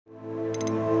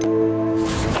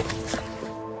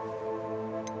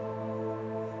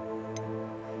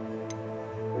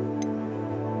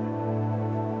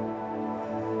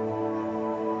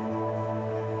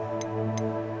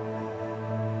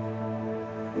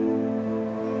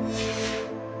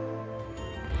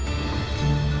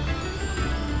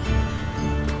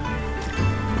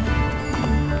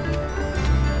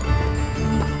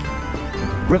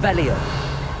Revelio.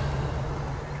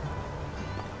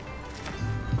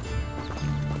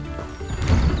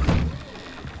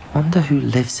 Wonder who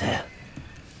lives here.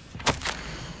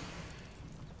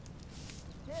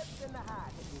 Tips in the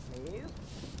hat, if you please.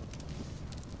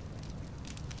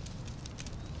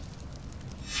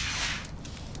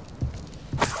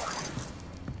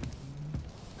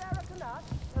 Barracanut,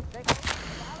 a pickle,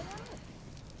 Italian.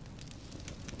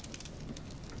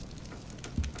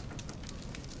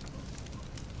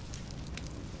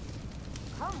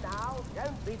 Come now,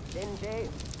 don't be stingy.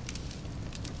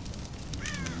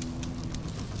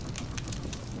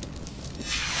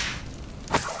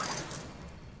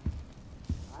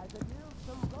 I could use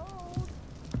some gold.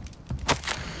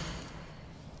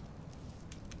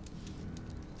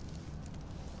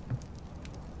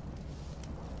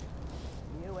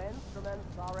 New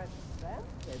instruments are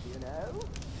expensive, you know.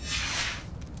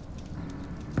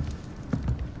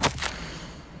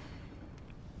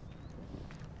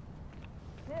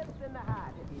 Tips in the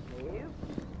hat, if you please.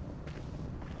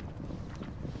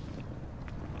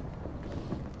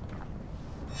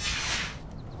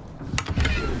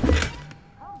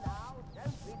 Come now,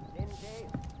 don't be stingy.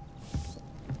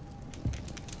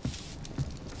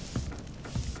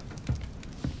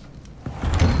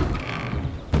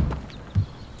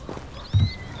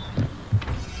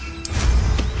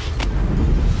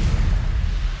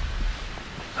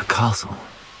 A castle.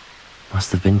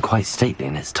 Must have been quite stately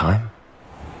in its time.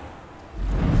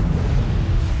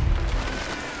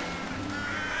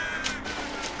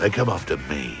 They come after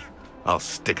me. I'll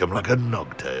stick 'em like a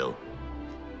nogtail.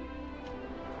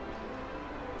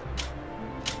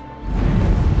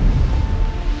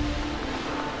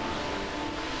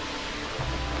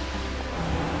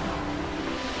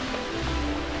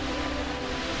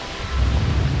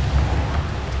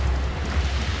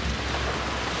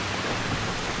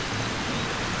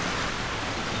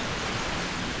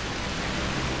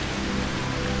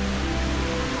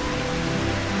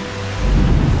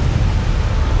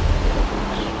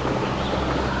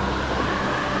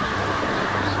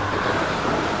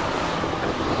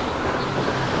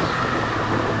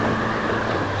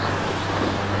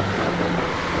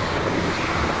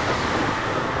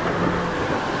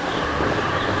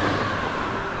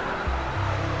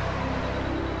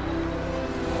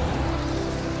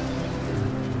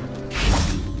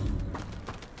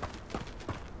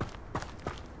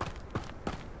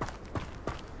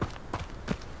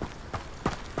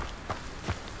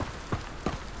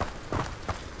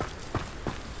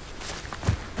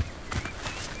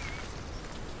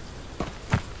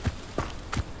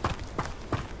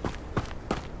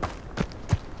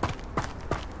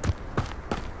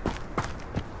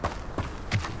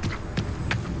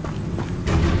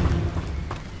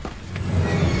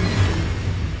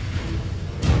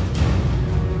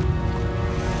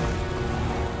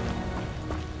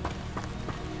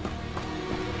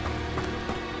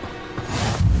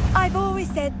 I've always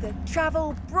said that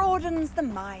travel broadens the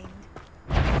mind.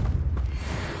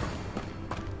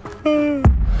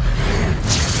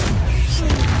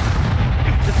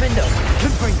 Defendo.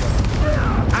 Confringo.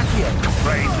 Accio.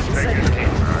 Afraid to take it in,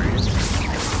 right?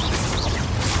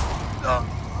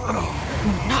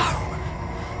 No!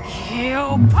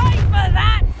 You'll pay for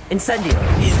that! Incendio.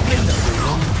 He's been the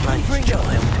wrong place,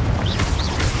 child.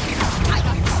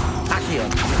 Accio.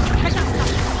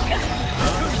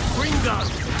 Confringo!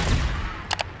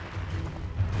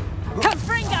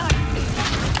 Confringo!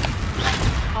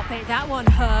 I bet that one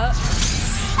hurt.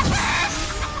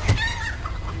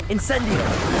 Incendio.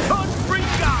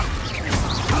 Confringo!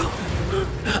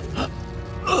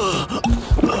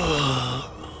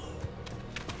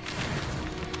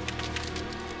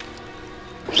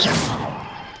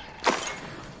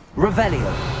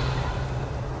 Revelio.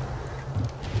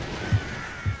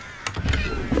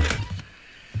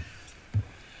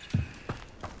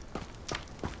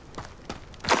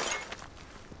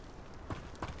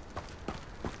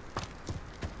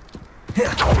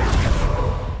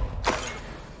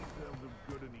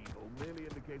 Good and evil merely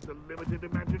indicates a limited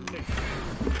imagination,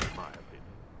 in my opinion.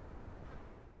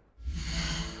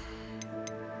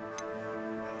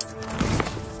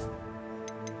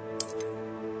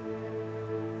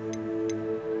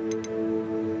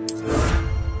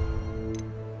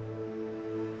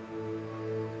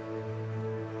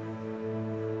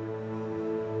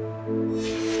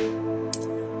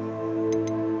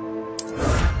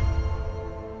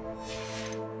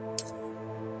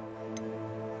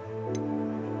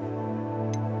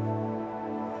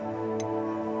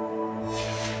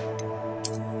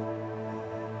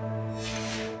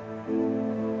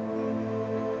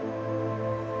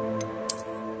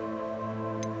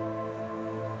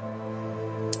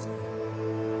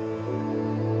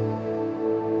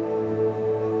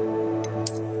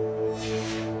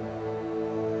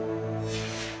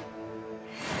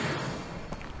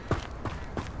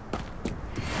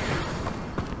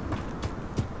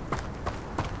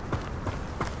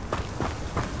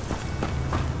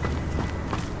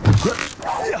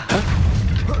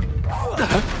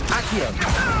 Accio!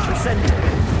 Ascending!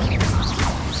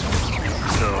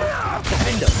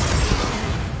 Defender!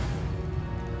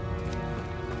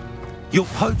 Your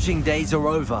poaching days are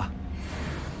over.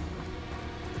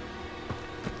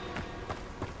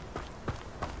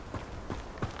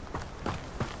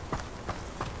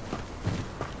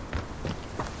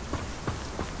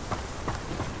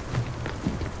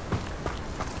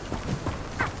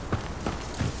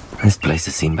 This place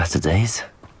has seen better days.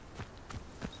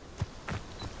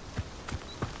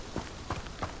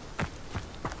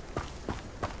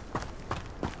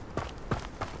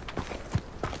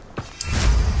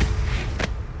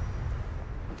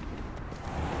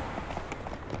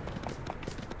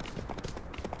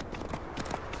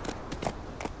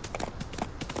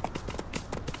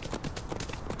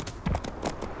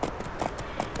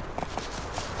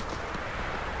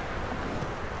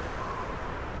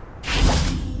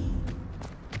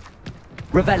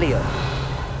 Revelio.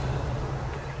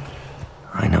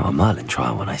 I know a Merlin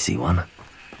trial when I see one.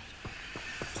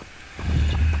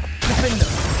 Defender.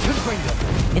 Confringo.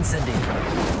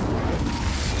 Incendio.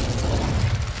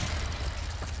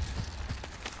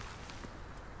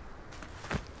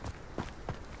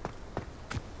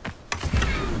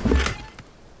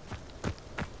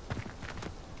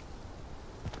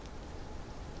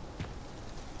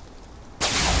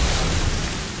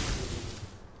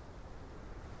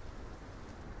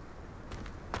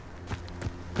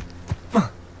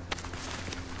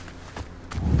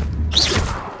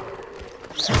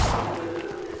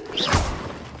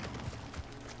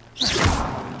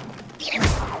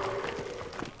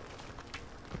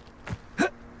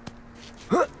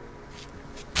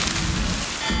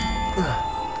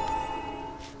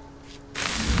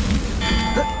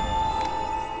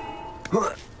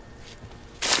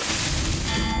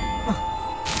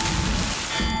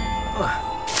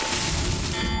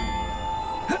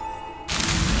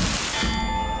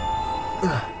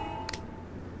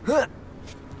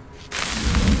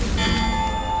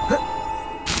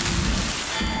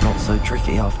 Not so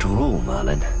tricky after all,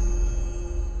 Merlin.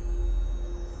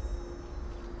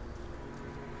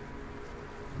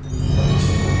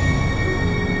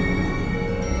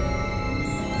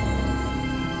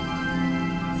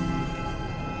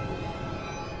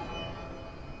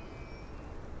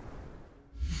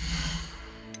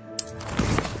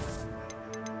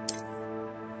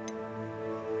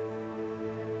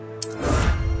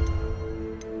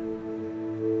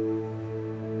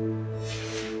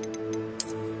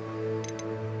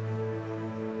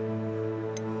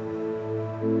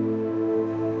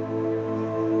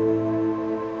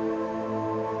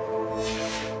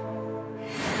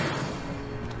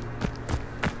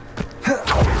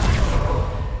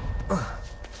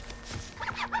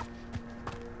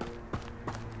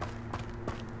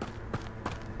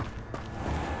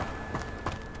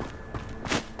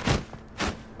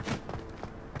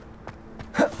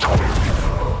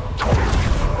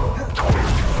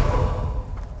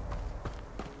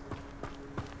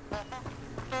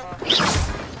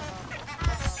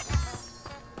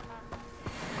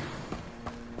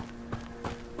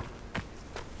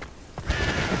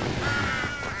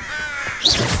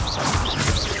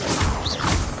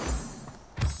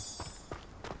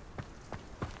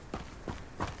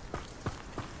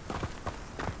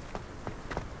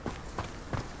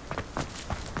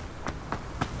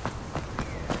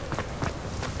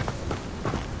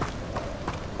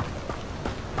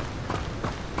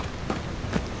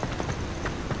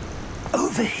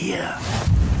 Over here.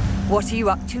 What are you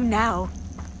up to now?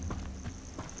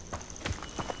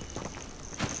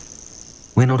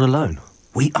 We're not alone.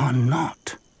 We are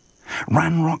not.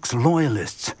 Ranrock's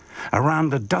loyalists.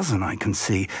 Around a dozen I can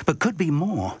see, but could be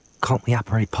more. Can't we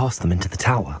apparate past them into the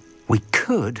tower? We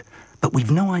could, but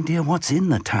we've no idea what's in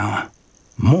the tower.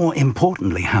 More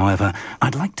importantly, however,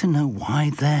 I'd like to know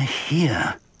why they're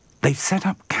here. They've set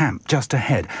up camp just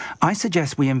ahead. I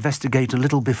suggest we investigate a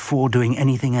little before doing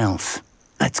anything else.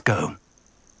 Let's go.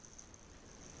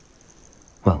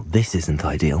 Well, this isn't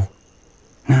ideal.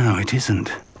 No, it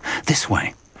isn't. This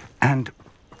way. And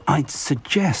I'd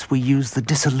suggest we use the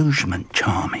disillusionment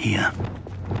charm here.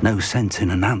 No sense in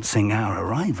announcing our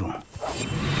arrival.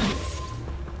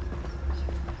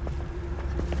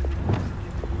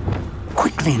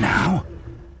 Quickly now.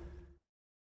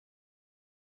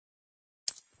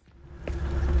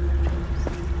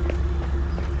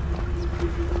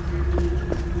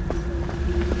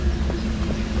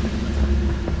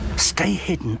 Stay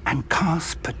hidden and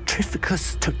cast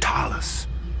Petrificus Totalis.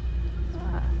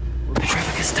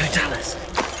 Petrificus Totalis.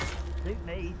 Suit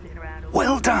me, sitting around all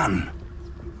Well done.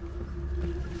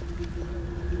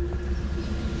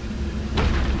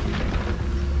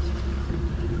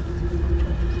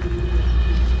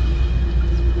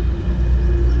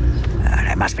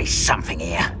 something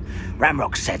here.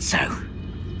 Ramrock said so.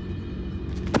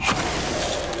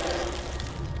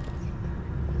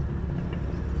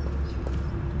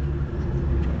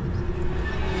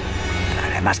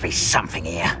 There must be something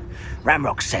here.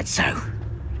 Ramrock said so.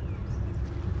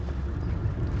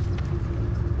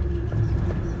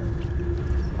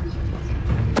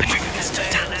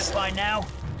 That by now.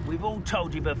 We've all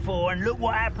told you before, and look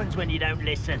what happens when you don't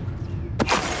listen.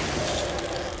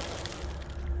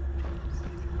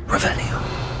 Revelio.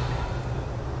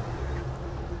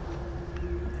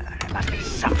 There must be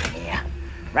something here.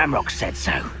 Ramrock said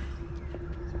so.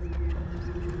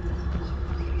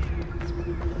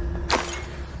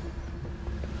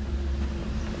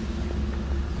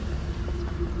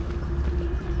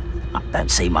 I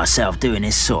don't see myself doing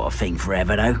this sort of thing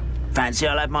forever, though. Fancy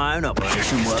I'll have my own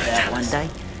operation worked out one day.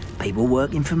 People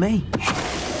working for me.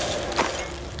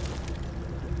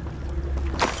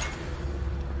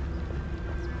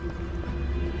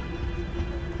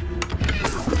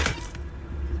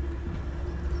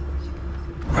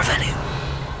 Revelio.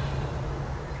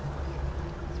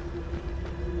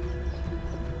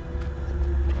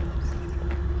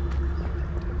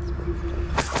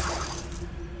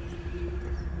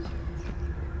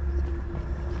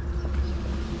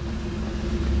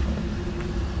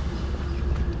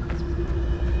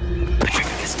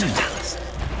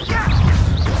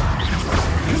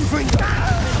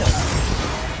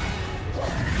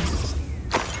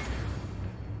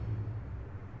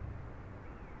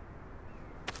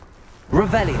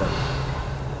 Revelio.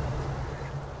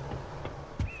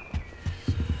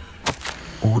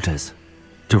 Orders.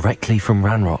 Directly from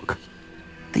Ranrock.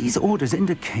 These orders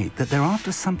indicate that they're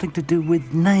after something to do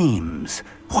with names.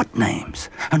 What names?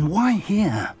 And why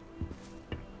here?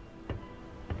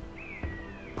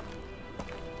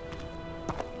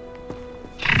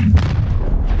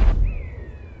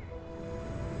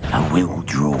 I will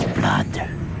draw blood.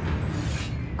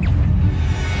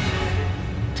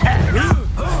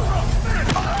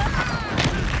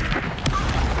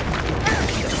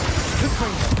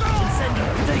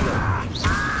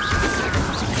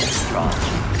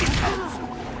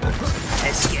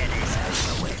 Let's get this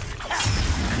over with.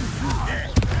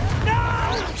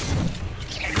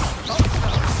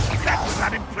 That was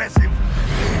unimpressive.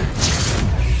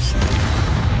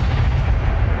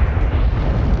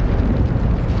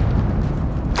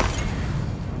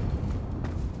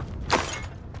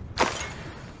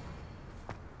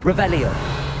 Revelio.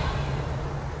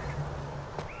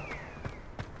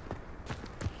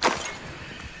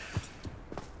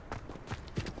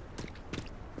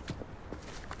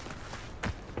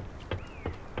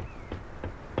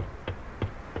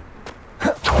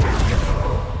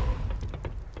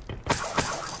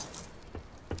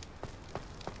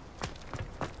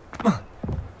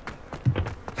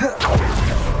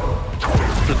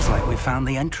 Looks like we found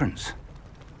the entrance.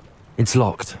 It's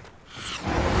locked.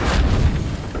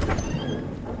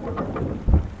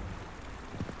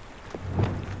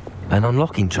 An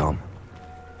unlocking charm.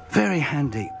 Very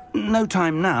handy. No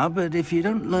time now, but if you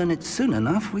don't learn it soon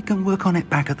enough, we can work on it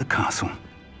back at the castle.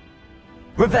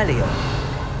 Revelio.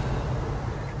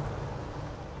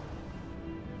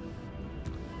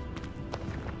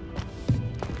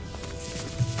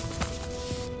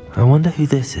 I wonder who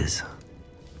this is.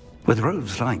 With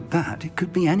robes like that, it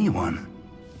could be anyone.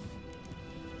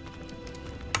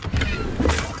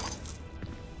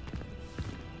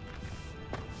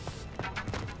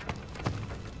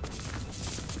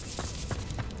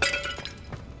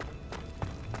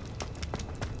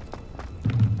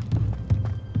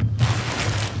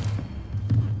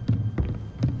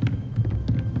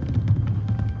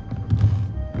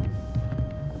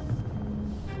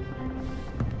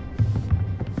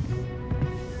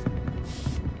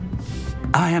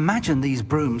 I imagine these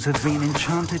brooms have been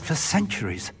enchanted for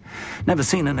centuries. Never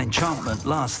seen an enchantment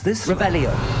last this long.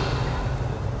 Revelio.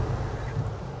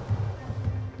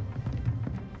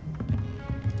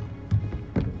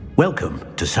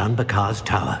 Welcome to San Bakar's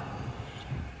Tower.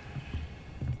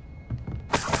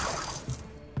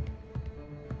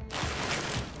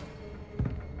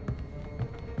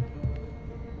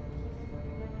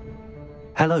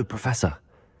 Hello, Professor.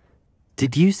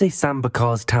 Did you say Sam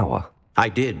Bakar's tower? I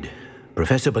did.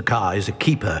 Professor Bakar is a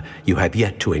keeper you have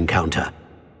yet to encounter.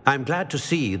 I'm glad to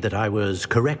see that I was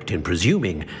correct in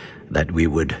presuming that we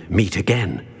would meet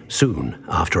again soon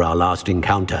after our last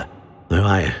encounter, though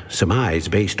I surmise,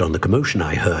 based on the commotion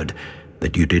I heard,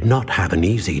 that you did not have an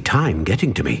easy time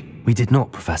getting to me. We did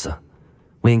not, Professor.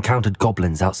 We encountered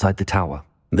goblins outside the tower.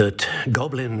 That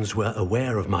goblins were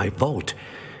aware of my vault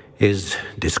is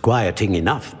disquieting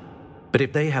enough. But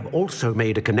if they have also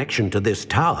made a connection to this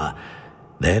tower,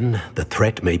 then the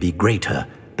threat may be greater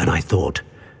than I thought.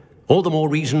 All the more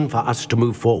reason for us to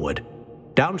move forward.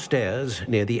 Downstairs,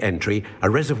 near the entry, a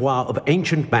reservoir of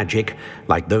ancient magic,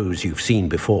 like those you've seen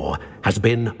before, has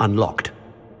been unlocked.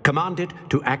 Command it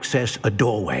to access a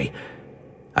doorway.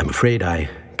 I'm afraid I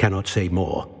cannot say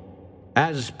more.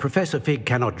 As Professor Fig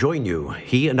cannot join you,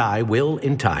 he and I will,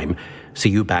 in time, see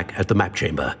you back at the map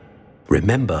chamber.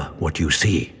 Remember what you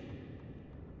see.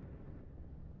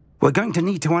 We're going to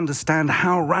need to understand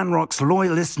how Ranrock's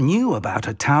loyalists knew about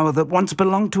a tower that once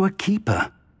belonged to a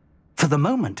keeper. For the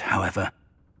moment, however,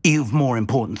 you've more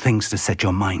important things to set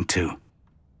your mind to.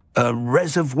 A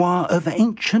reservoir of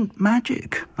ancient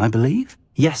magic, I believe?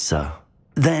 Yes, sir.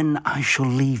 Then I shall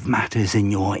leave matters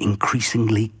in your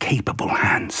increasingly capable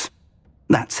hands.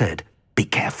 That said, be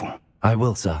careful. I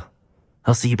will, sir.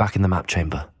 I'll see you back in the map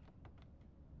chamber.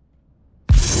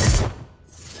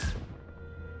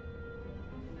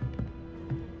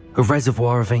 A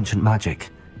reservoir of ancient magic,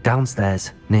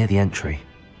 downstairs, near the entry.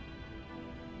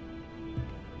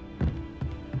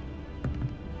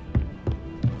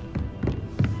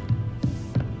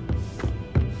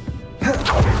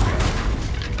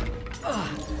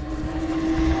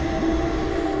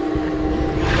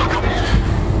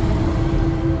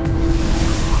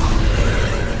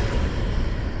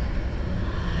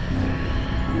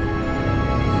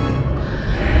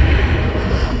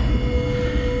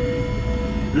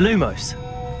 Lumos.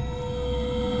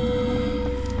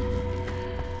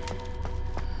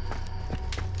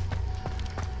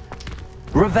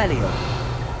 Revelio.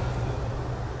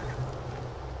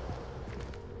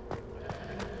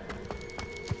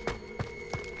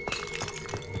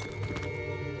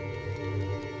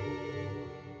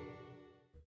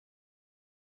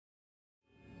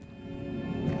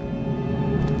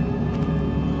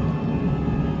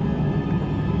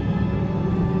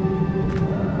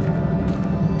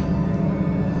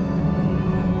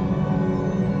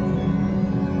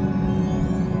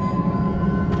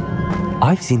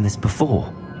 I've seen this before,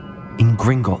 in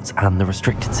Gringotts and the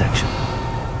restricted section.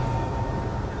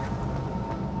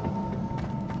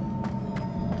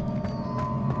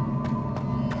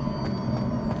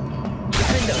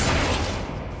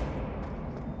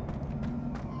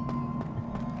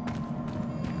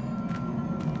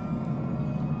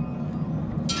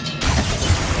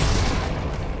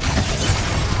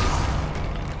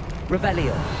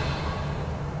 Revelio.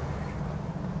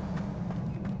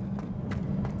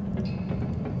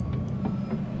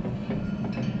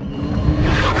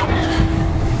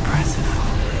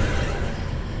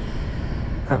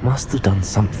 That must have done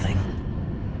something.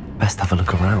 Best have a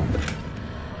look around.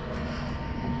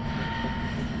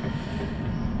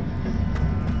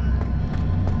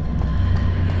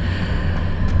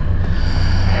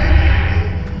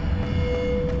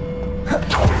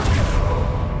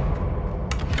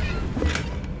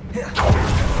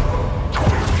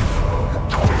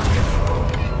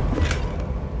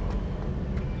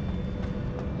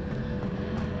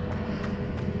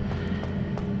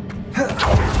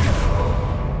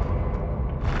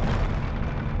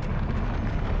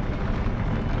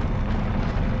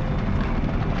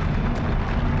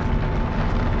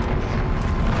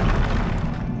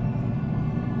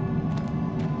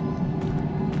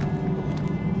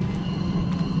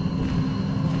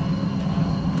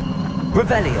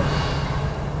 Revelio.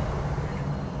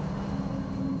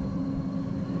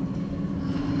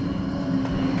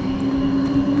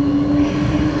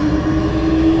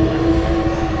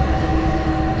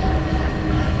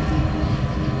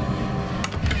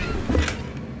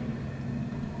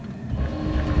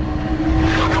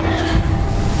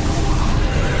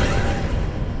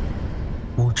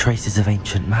 More traces of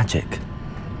ancient magic.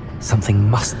 Something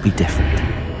must be different.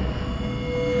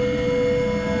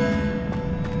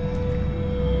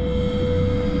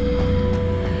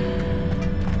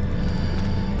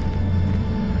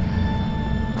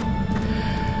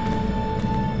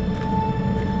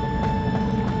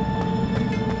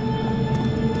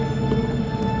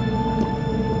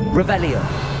 Revelio.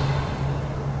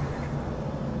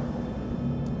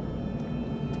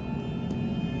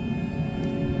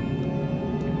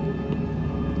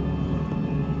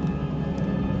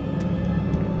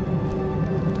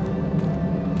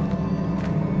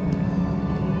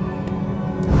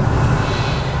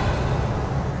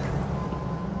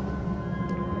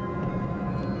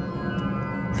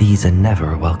 These are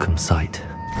never a welcome sight.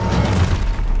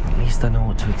 At least I know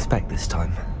what to expect this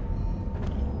time.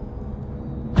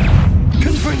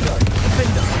 Confringo!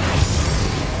 Defender!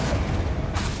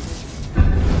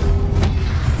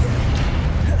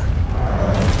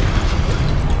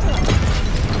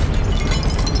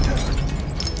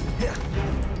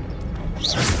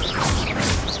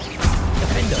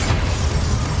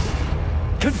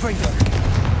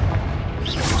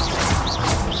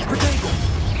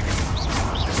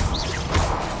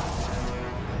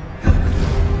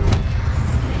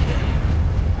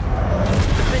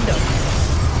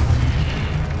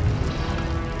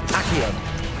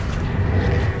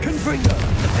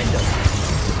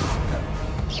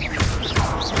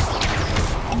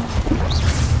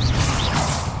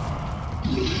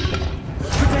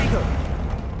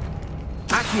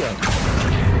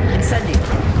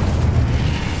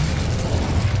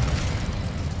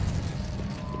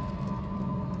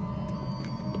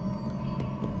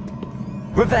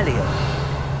 Revelio.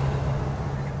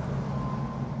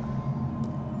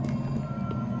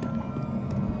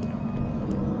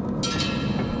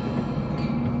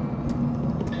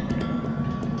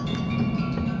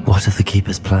 What have the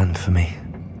Keepers planned for me?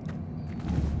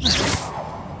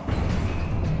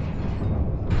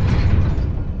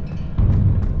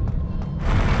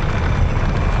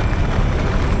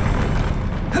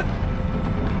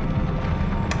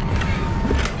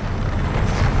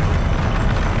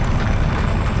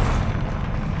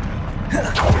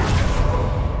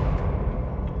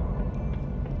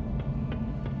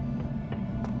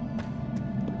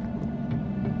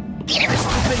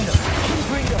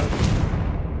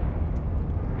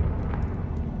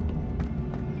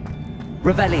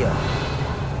 Revelio.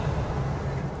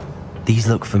 These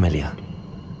look familiar.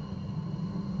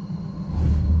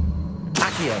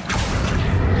 Accio.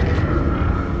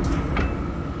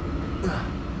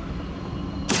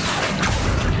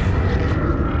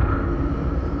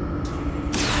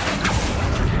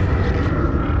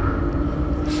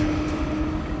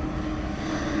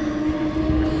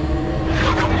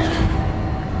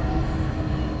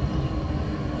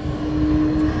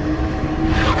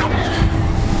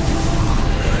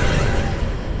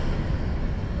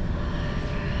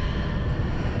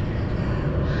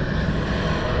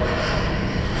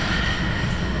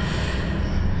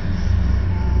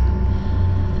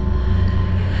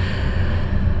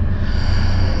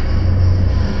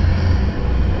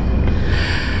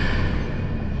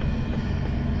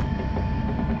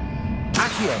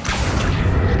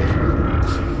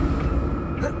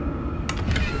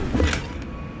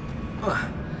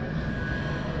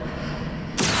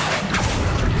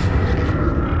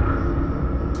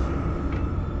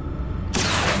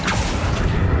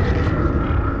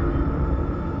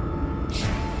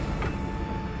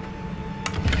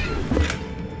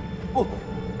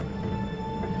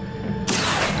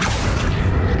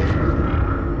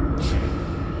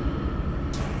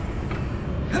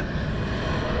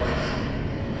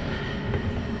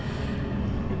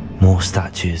 More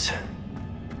statues.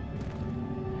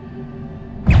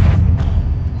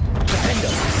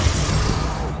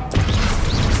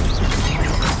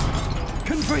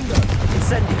 Confringo.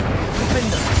 Incendio.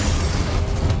 Defender.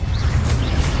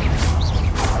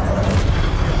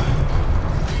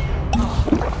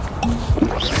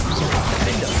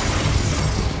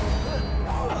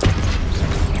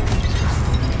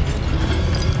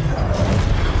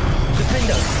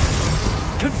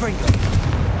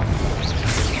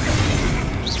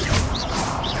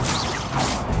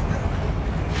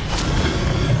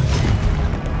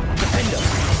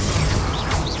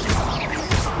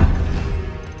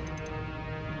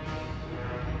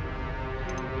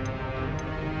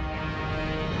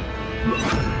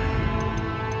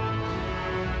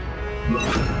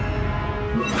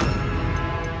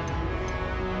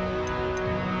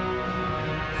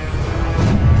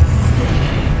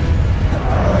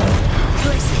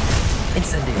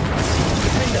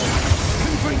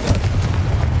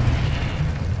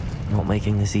 Not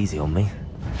making this easy on me.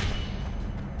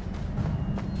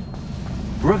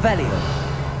 Revelio.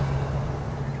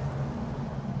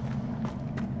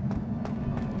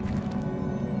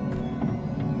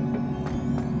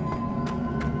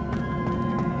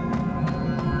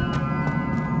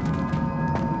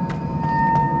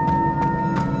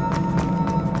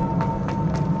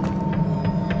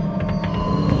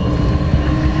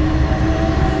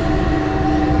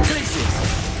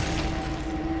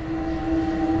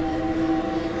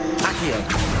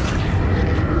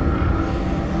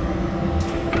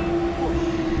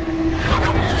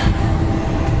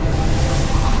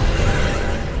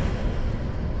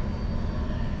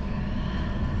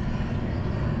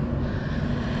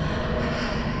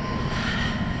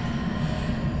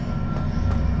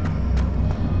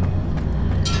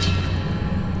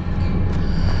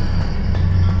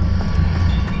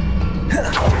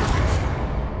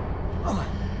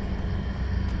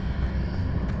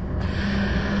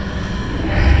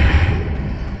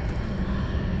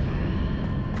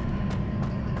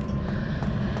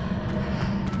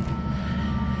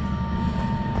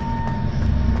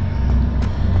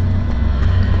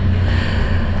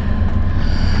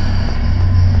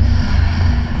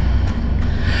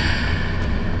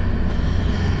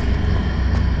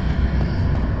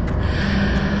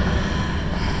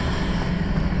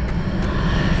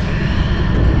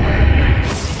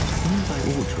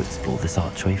 This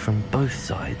archway from both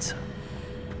sides.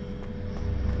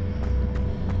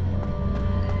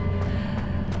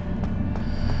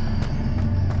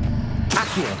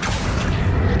 Accio.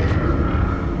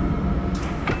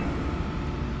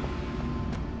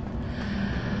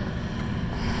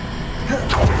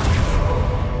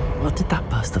 What did that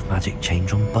burst of magic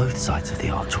change on both sides of the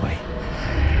archway?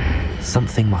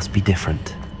 Something must be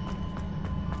different.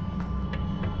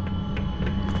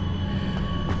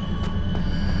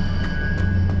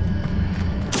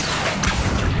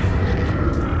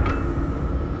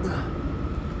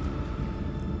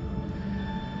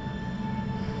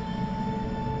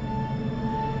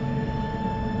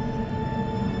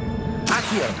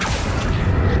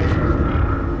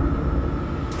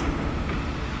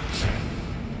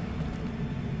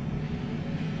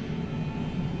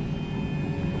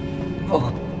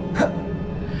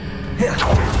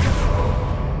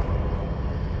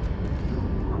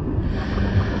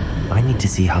 I need to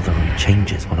see how the room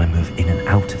changes when I move in and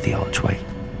out of the archway.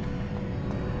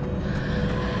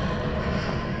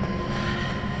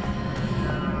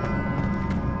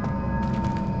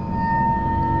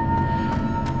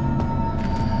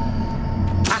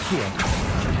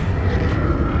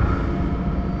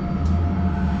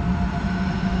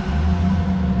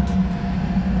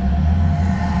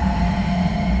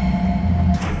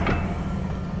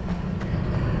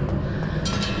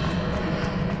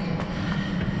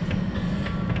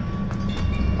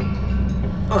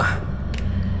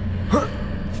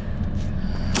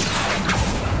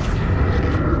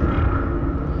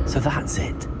 So that's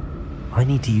it. I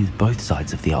need to use both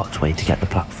sides of the archway to get the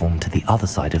platform to the other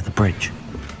side of the bridge.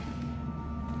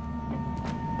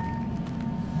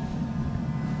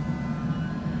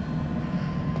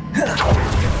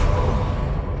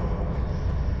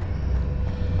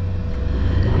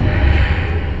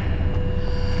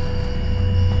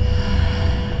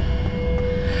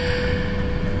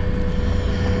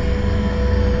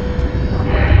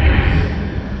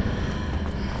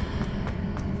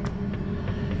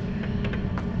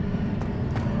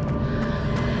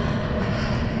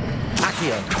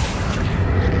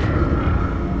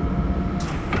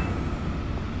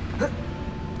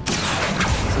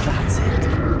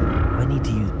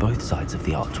 Of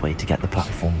the archway to get the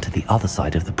platform to the other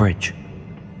side of the bridge.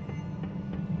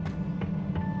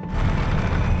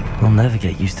 I'll never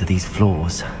get used to these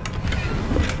floors.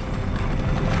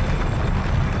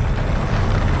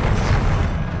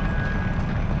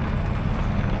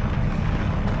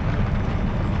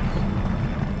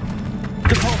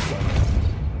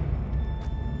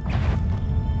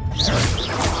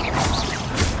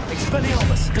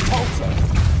 Expelliarmus, Depulso,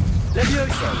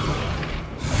 Levioso.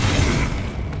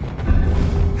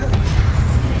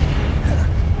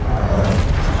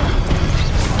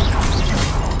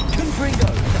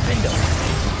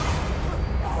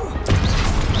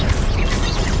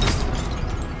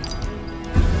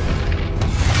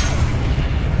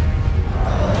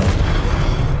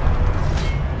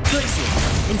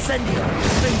 Incendio,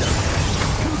 Defender,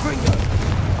 Confringo.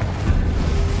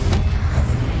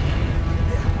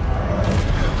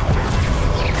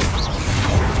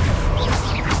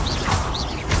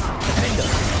 Defender.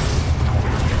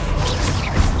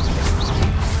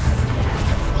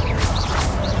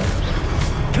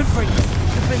 Confringo,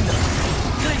 Defender,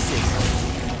 Glaciers.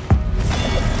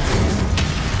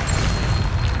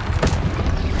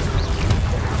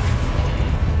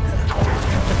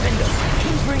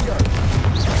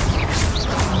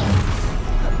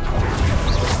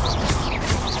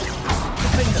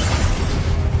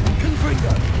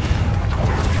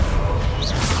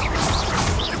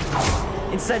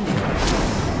 Incendio.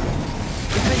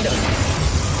 Defender.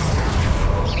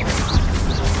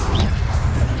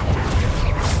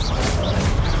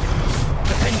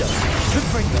 Defender.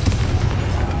 Confringo.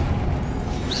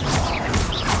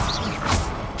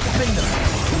 Defender.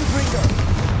 Confringo.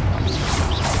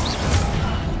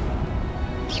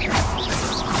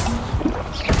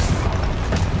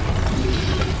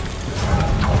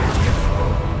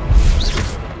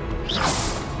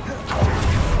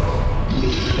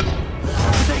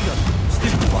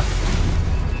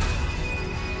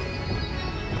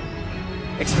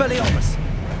 Expelliarmus!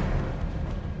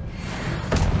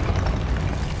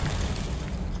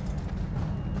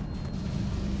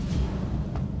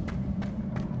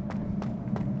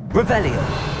 Revelio!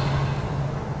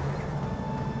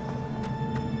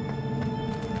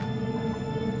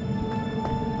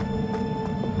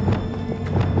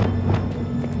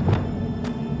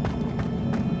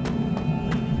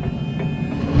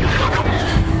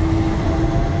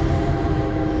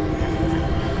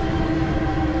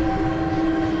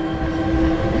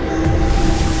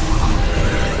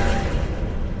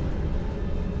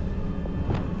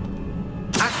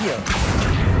 Accio!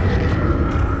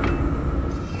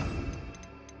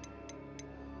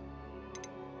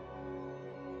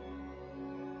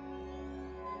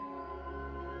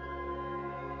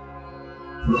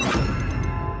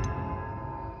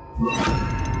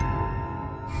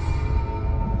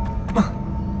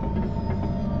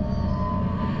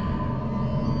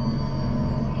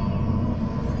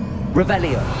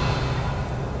 Revelio.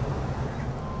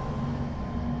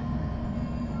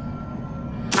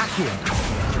 Accio.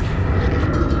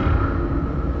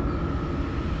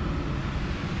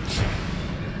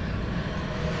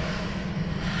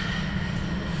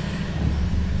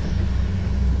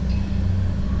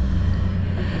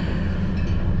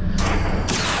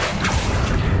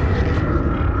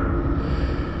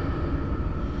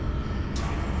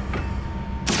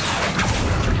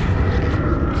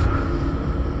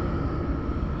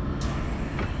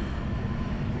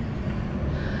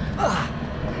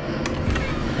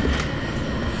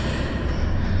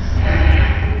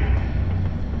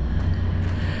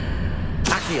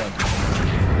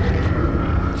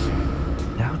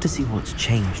 Now to see what's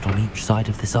changed on each side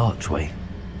of this archway.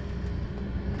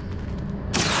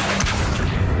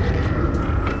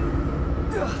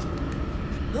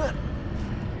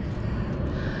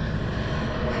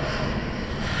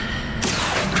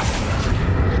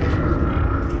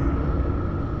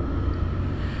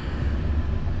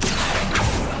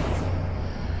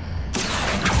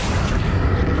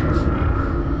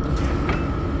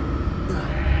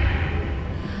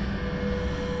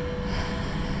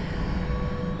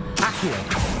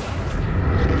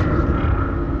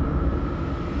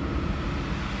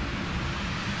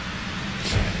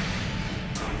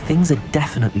 Things are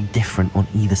definitely different on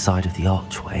either side of the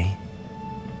archway.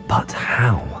 But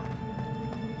how?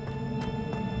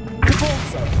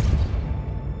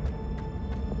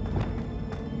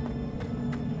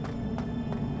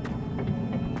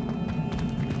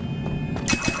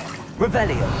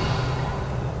 Revelio.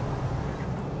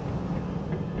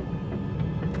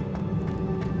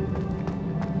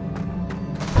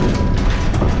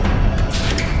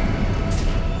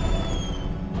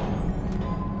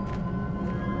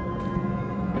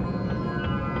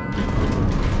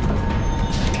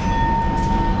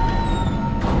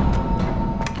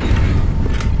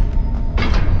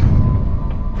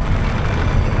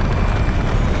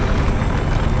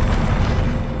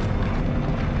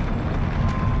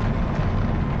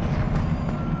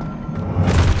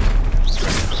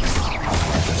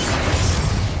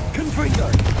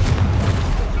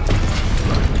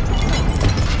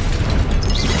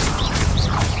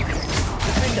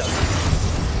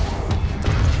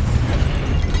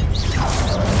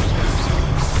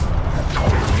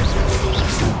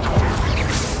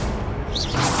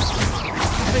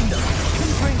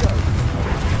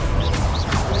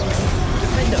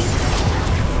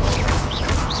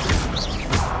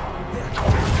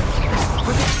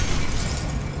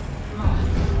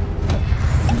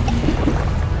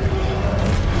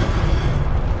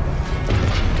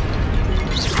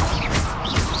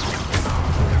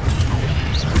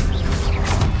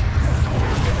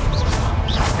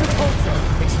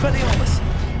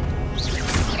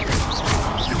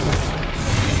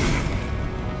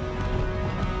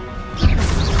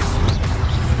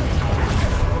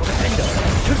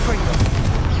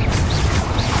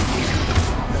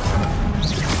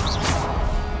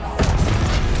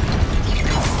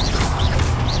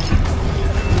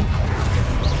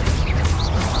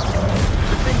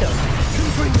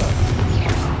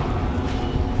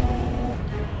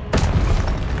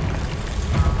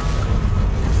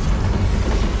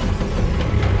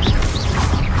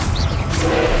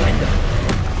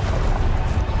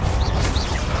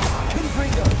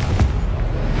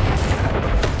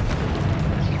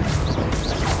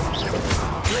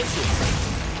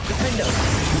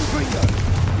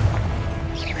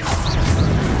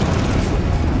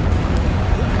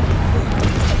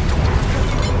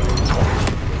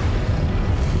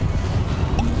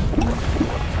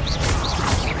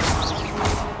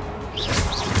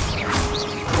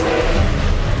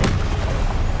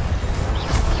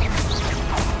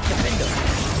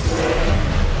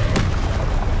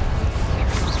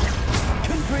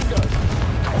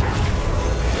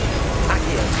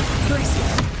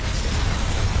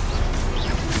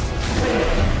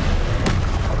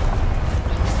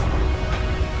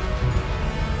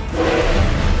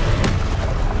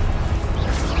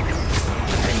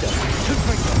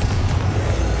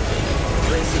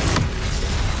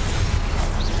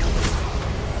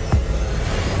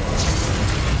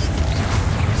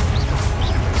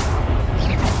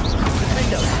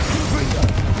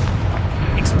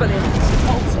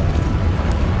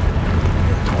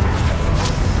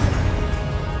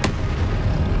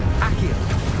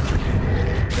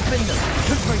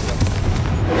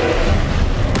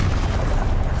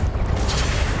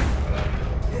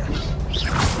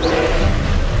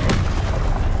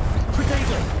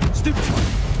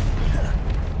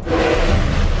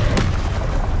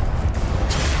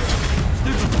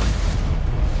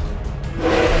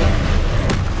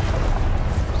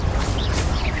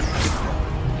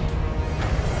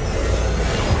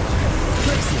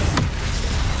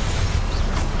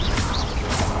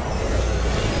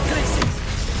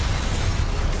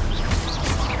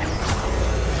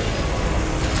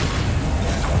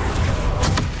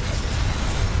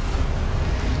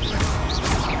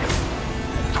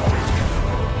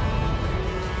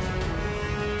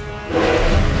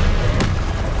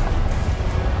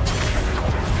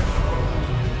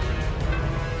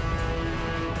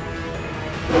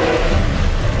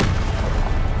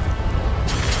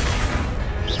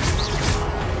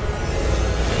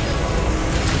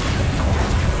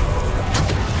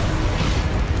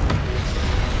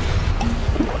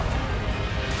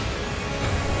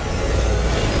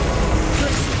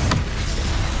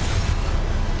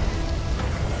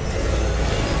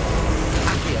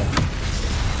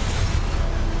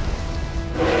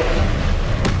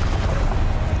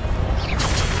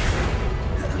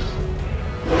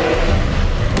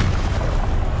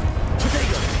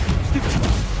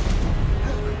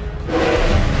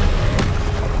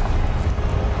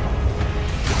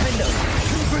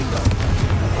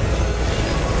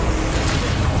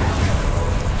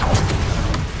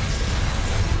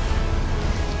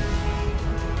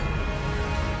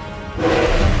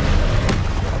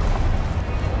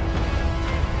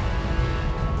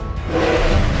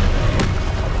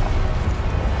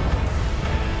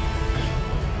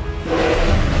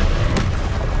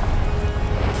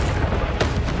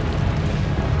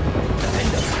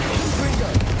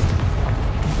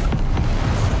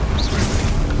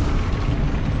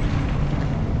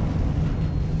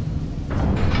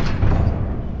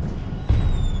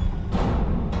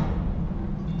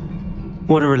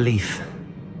 What a relief.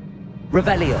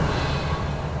 Revelio.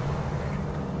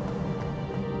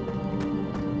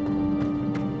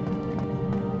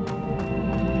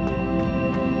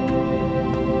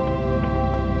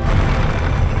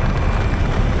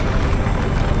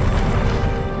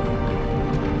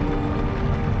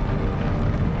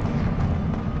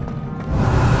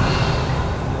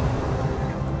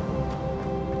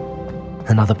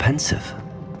 Another pensive.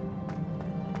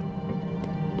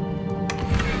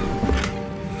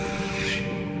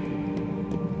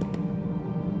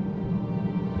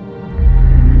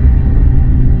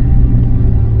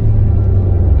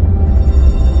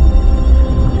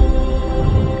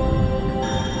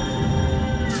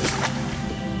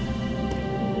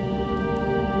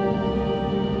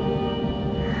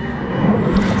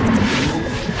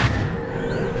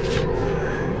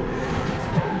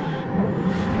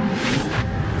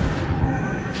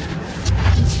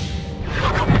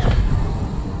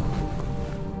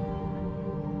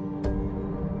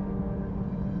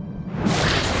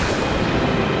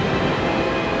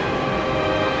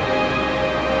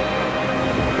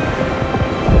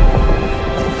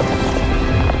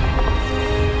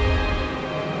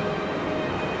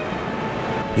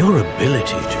 Your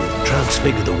ability to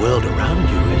transfigure the world around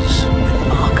you is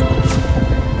remarkable.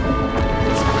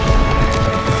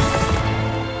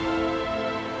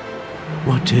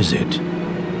 What is it?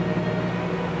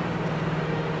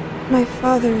 My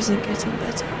father isn't getting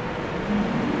better.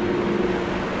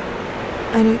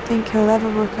 I don't think he'll ever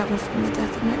recover from the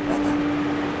death of my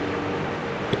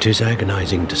brother. It is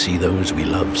agonizing to see those we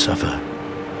love suffer.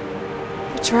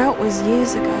 The drought was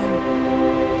years ago,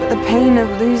 but the pain of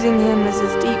losing him is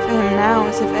as deep for him now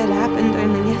as if it had happened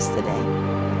only yesterday.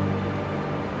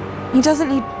 He doesn't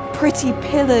need pretty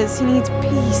pillars, he needs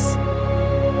peace.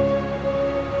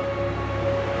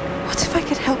 What if I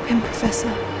could help him,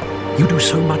 Professor? You do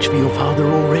so much for your father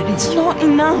already. It's not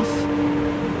enough.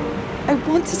 I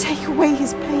want to take away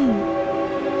his pain.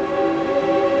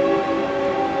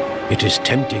 It is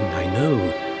tempting, I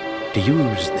know, to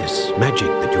use this magic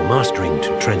that you're mastering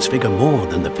to transfigure more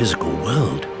than the physical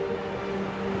world.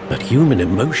 But human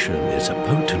emotion is a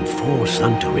potent force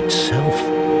unto itself.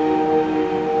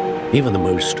 Even the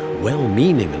most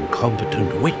well-meaning and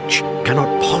competent witch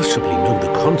cannot possibly know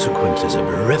the consequences of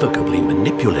irrevocably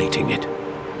manipulating it.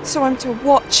 So I'm to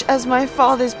watch as my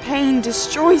father's pain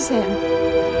destroys him.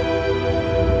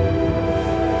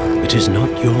 It is not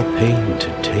your pain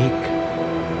to take.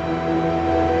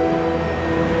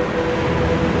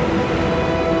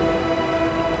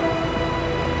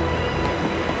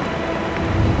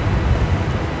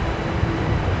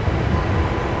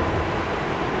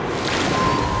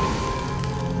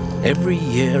 Every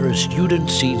year, a student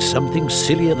sees something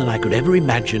sillier than I could ever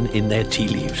imagine in their tea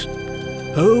leaves.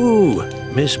 Oh,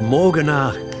 Miss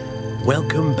Morganach,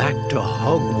 welcome back to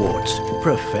Hogwarts,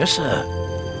 Professor.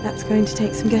 That's going to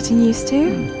take some getting used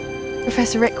to.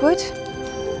 Professor Rickwood?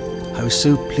 I was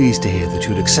so pleased to hear that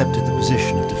you'd accepted the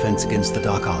position of Defense Against the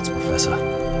Dark Arts, Professor.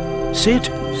 Sit,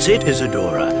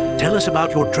 Isadora. Tell us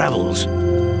about your travels.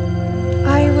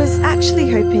 I was actually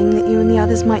hoping that you and the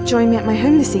others might join me at my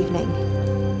home this evening.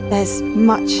 There's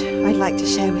much I'd like to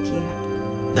share with you.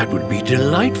 That would be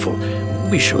delightful.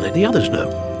 We shall let the others know.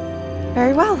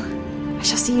 Very well. I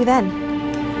shall see you then.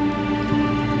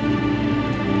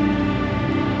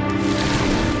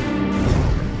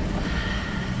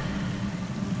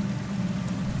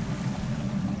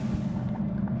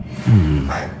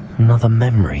 Another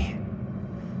memory.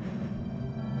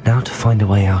 Now to find a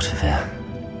way out of here.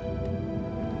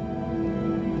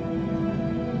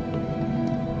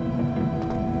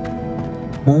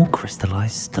 More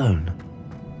crystallized stone.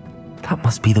 That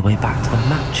must be the way back to the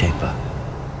map chamber.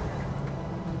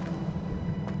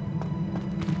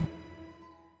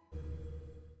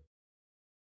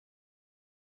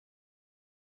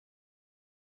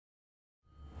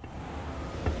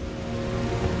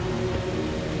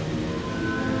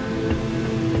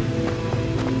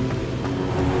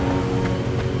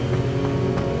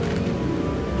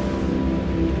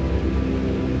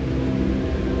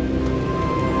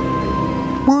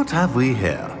 What have we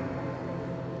here?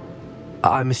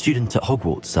 I'm a student at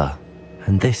Hogwarts, sir.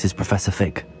 And this is Professor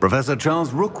Fig. Professor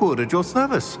Charles Rookwood at your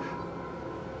service.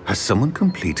 Has someone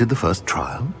completed the first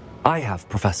trial? I have,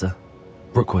 Professor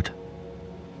Rookwood.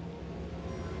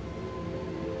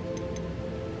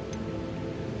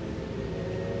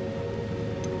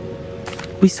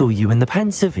 We saw you in the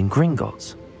Pensieve in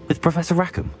Gringotts with Professor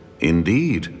Rackham.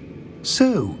 Indeed.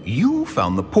 So, you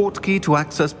found the portkey to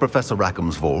access Professor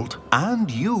Rackham's vault,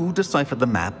 and you deciphered the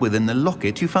map within the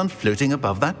locket you found floating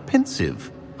above that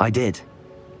Pensieve. I did.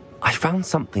 I found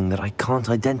something that I can't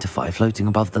identify floating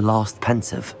above the last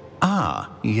pensive. Ah,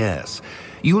 yes.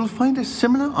 You will find a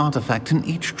similar artifact in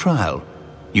each trial.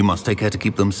 You must take care to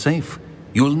keep them safe.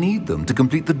 You will need them to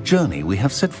complete the journey we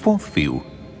have set forth for you.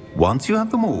 Once you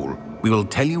have them all, we will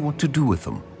tell you what to do with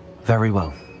them. Very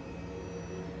well.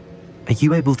 Are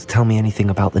you able to tell me anything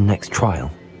about the next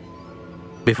trial?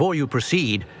 Before you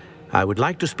proceed, I would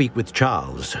like to speak with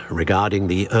Charles regarding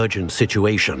the urgent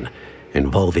situation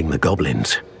involving the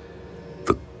goblins.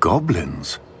 The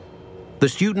goblins? The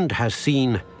student has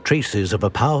seen traces of a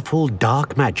powerful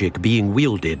dark magic being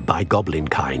wielded by goblin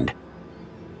kind.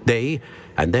 They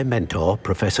and their mentor,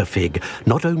 Professor Fig,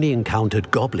 not only encountered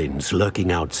goblins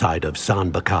lurking outside of San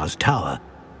Bakar's tower,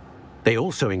 they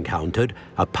also encountered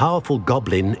a powerful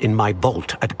goblin in my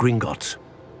vault at Gringotts.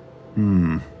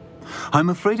 I'm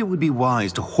afraid it would be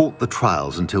wise to halt the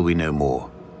trials until we know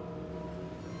more.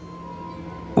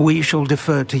 We shall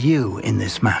defer to you in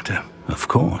this matter, of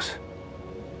course.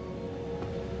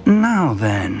 Now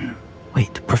then...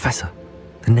 Wait, Professor.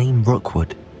 The name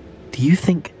Rookwood. Do you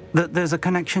think... that there's a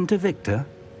connection to Victor?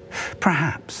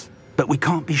 Perhaps, but we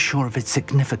can't be sure of its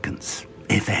significance,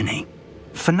 if any.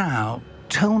 For now,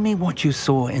 tell me what you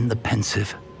saw in the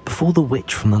pensive. Before the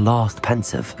witch from the last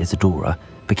pensive, Isadora,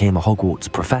 became a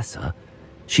Hogwarts professor,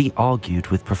 she argued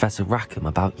with Professor Rackham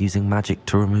about using magic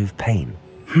to remove pain.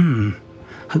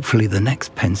 Hopefully the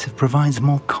next pensive provides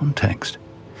more context.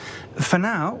 For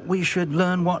now, we should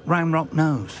learn what Ranrock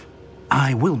knows.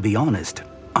 I will be honest,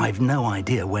 I've no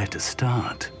idea where to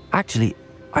start. Actually,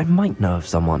 I might know of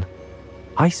someone.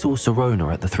 I saw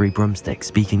Sirona at the Three Broomsticks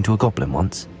speaking to a goblin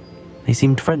once. They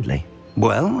seemed friendly.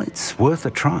 Well, it's worth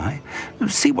a try.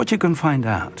 See what you can find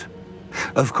out.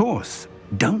 Of course,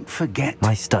 don't forget...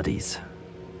 my studies.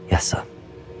 Yes, sir.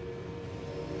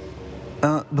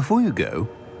 Before you go...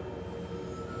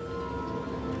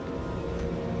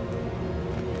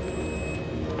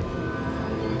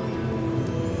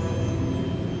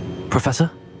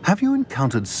 Professor? Have you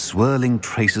encountered swirling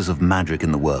traces of magic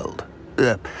in the world?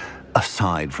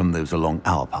 Aside from those along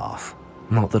our path?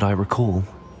 Not that I recall.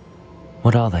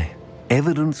 What are they?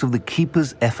 Evidence of the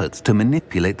Keeper's efforts to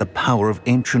manipulate the power of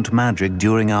ancient magic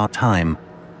during our time.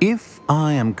 If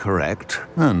I am correct,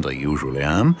 and I usually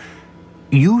am,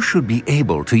 you should be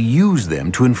able to use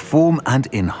them to inform and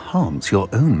enhance your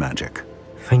own magic.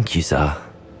 Thank you, sir.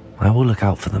 I will look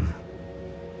out for them.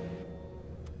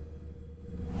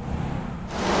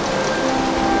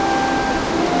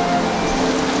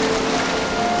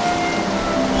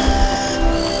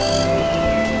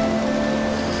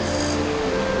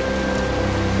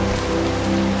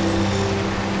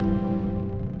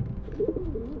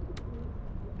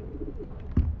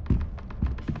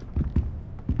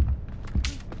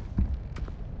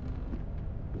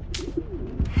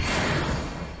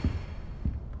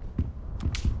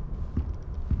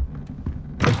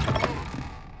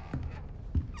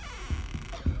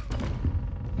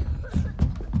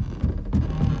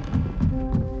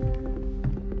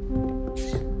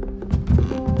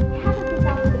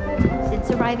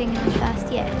 Arriving in the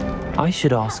first year. I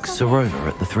should ask Sirona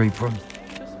at the Three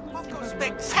Broomsticks. I've got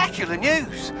spectacular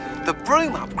news! The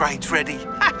broom upgrade's ready.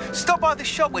 Stop by the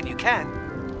shop when you can.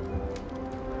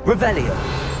 Revelio.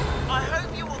 I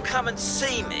hope you will come and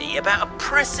see me about a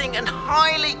pressing and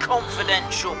highly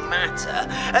confidential matter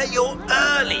at your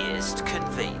earliest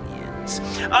convenience.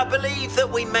 I believe that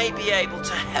we may be able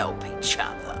to help each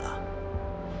other.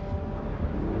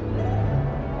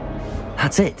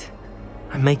 That's it.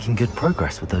 I'm making good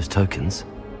progress with those tokens.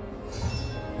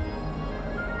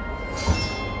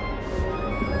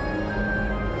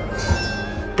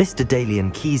 This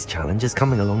Daedalian Keys challenge is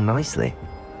coming along nicely.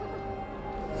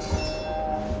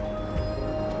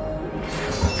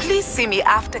 Please see me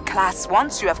after class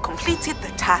once you have completed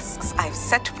the tasks I've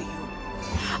set for you.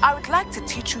 I would like to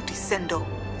teach you Descendo,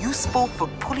 useful for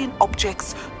pulling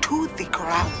objects to the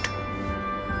ground.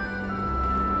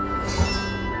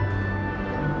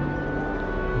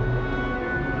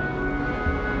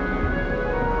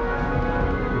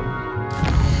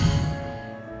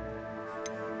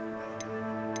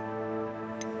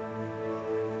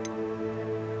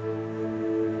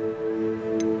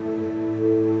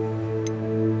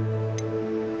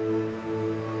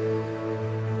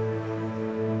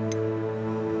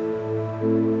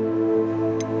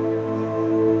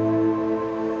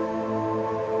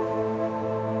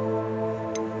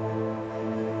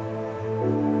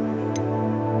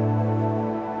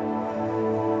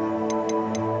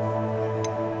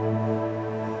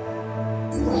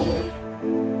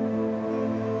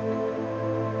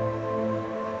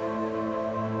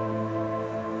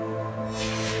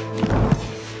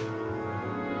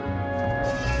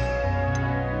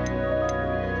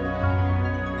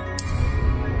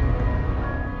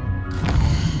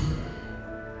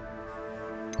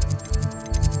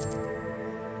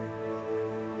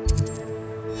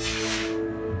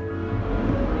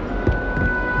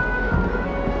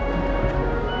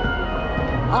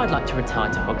 I'd like to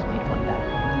retire to Hogsmeade one day.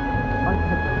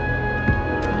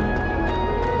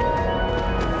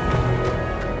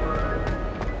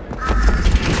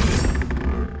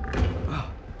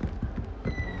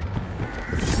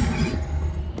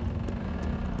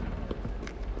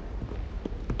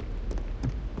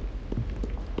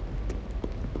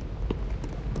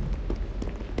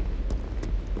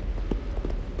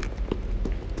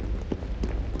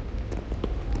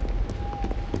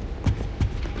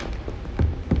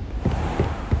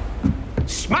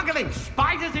 Smuggling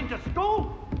spiders into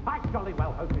school? I jolly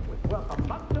well hope it was worth a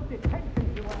month of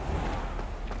detention, you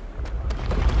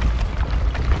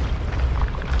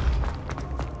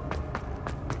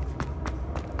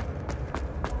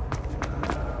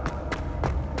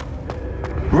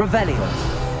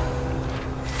Revelio.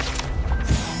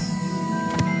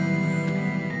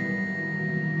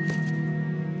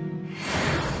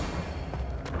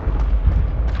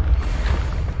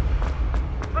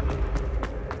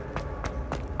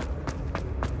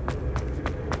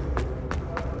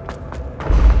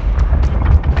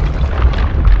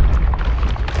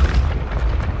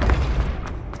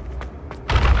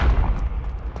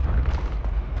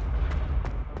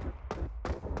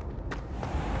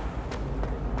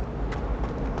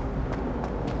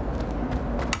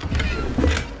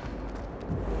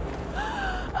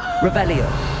 Revelio.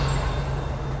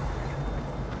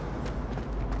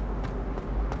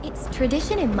 It's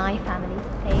tradition in my family to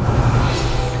play.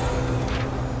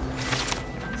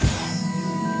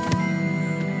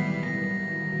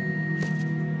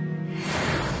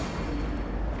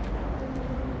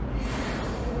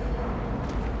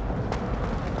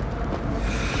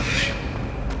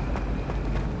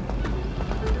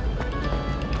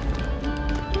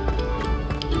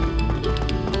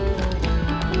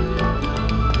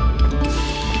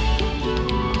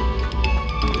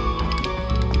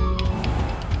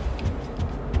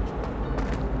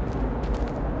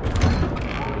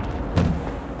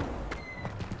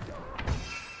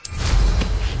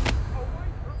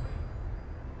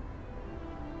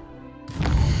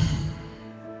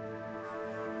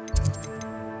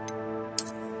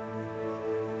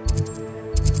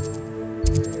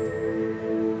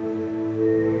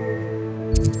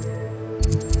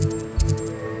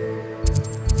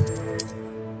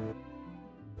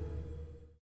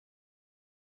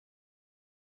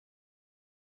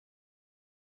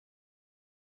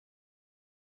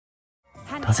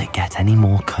 Does it get any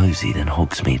more cozy than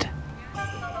Hogsmeade?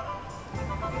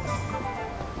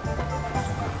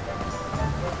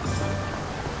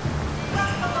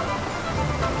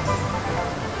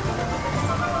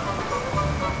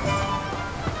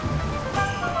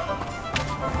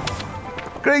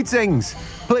 Greetings!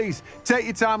 Please, take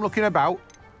your time looking about.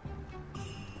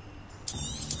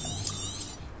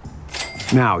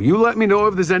 Now, you let me know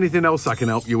if there's anything else I can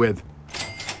help you with.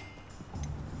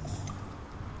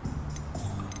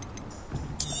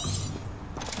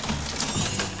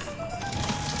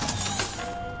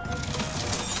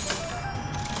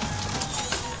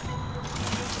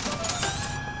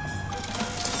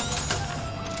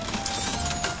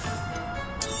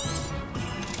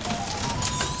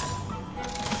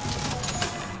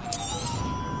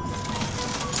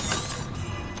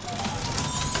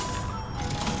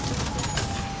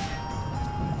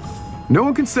 No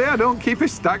one can say I don't keep a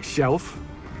stacked shelf.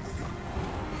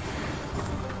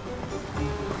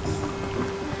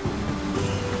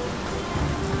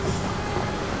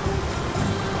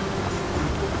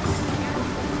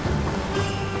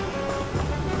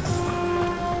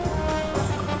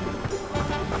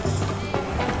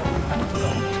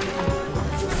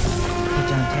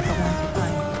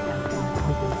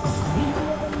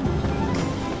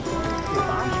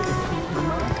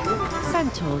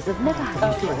 Centaurs have never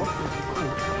had before.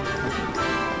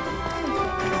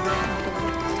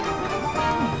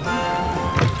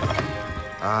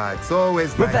 Ah, it's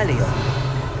always nice. Revelio.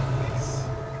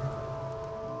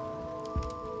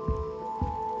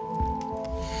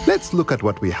 Let's look at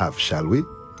what we have, shall we?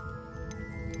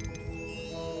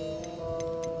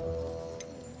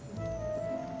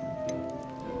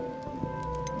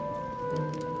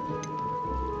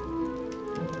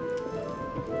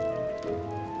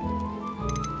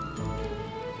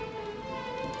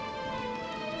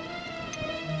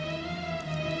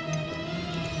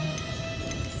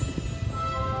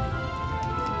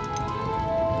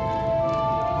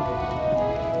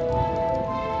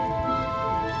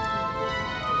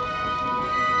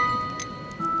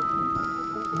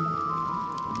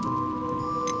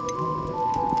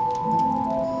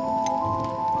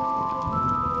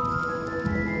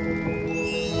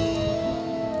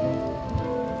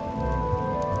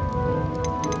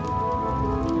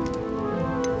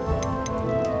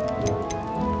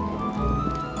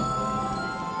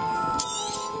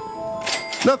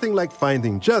 Nothing like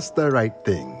finding just the right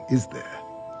thing, is there?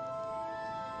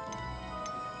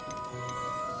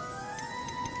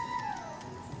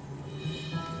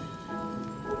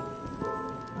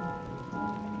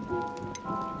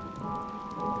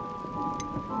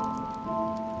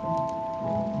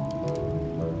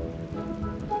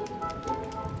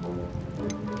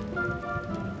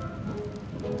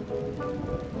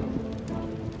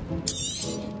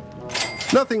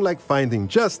 Nothing like finding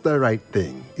just the right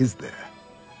thing, is there?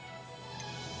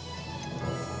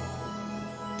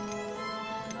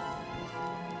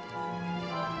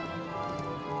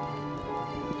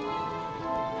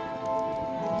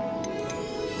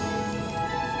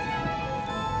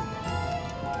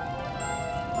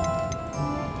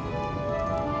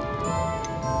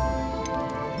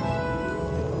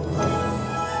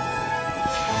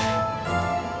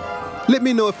 Let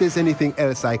me know if there's anything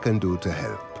else I can do to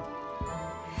help.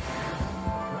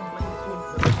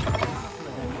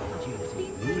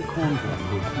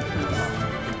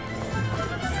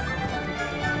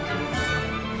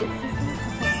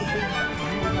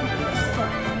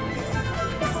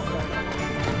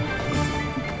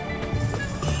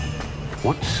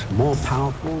 What's more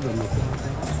powerful than the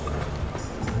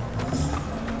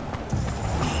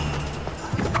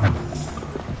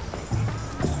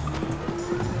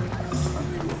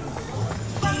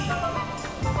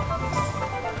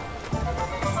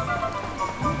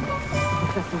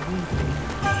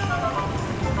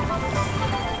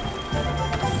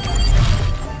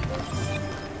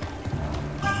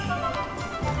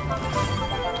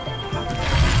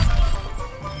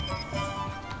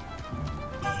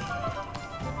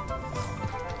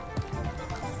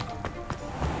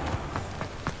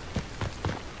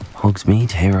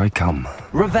Hogsmeade, here I come.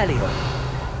 Revelio.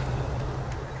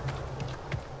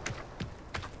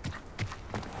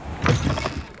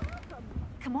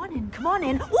 Come on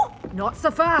in. Oh, not so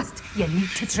fast. You need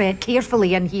to tread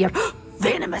carefully in here.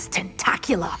 Venomous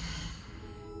tentacula.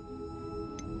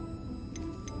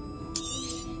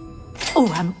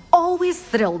 Oh, I'm always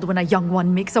thrilled when a young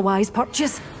one makes a wise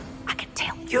purchase. I can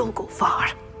tell you'll go far.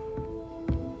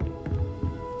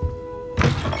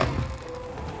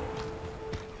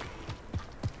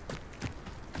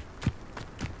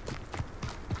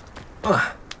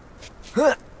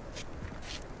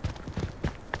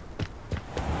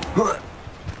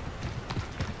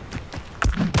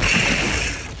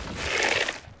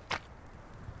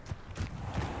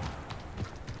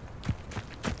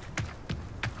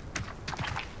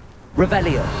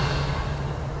 Revelio.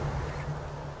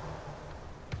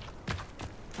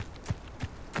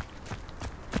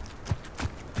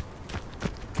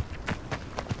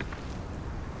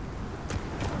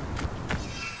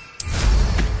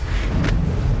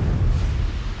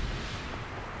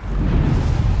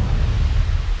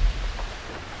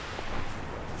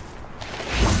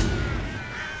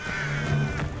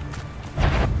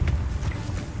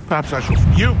 Perhaps I should...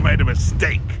 You've made a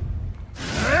mistake.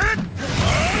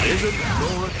 Isn't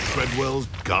Nora Treadwell's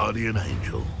guardian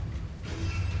angel?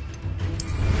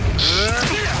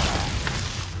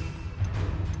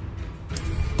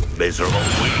 Miserable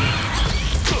weed.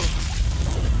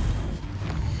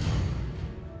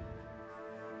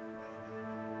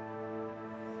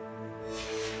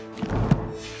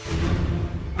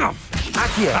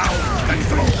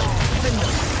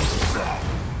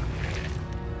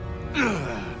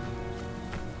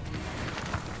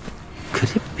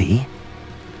 Could it be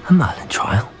a Merlin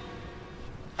trial?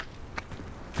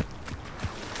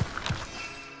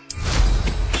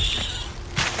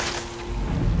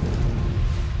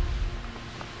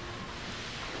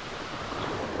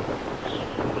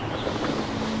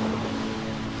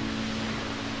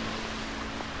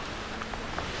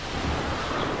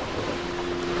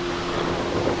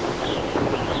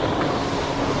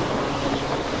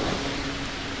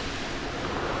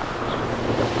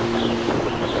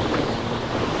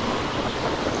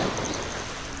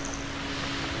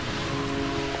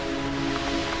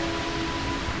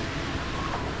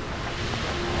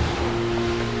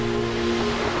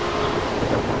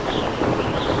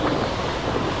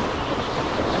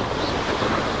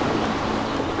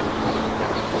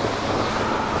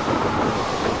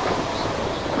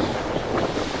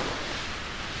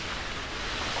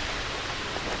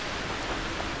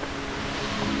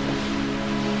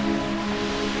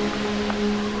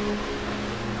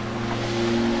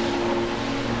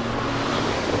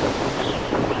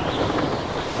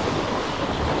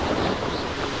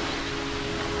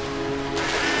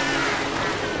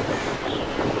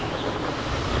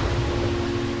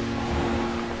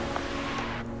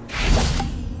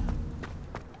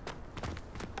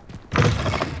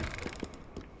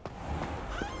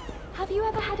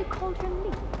 ever had a cauldron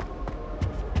leak?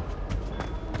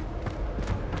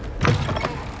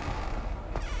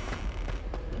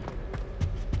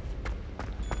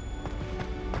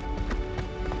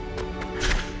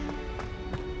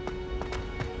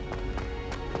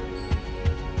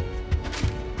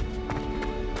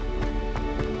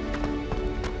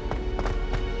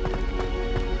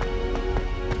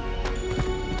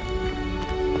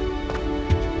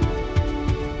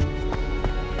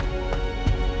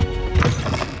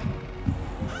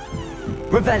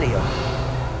 Revelio.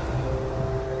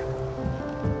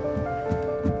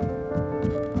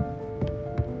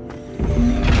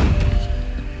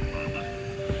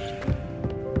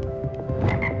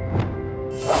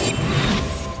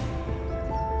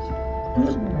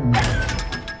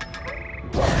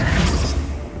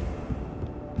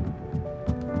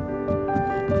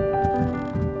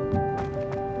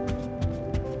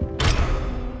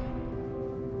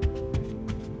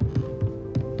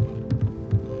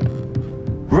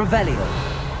 Revelio.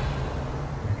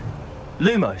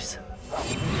 Lumos.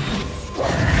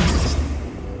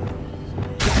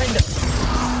 Defender.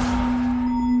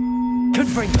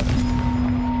 Confringo.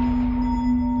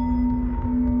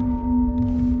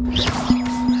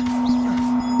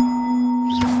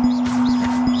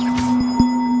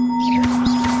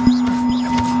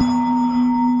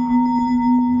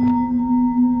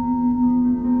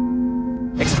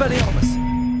 Expelliarmus.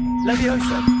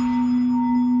 Levioso.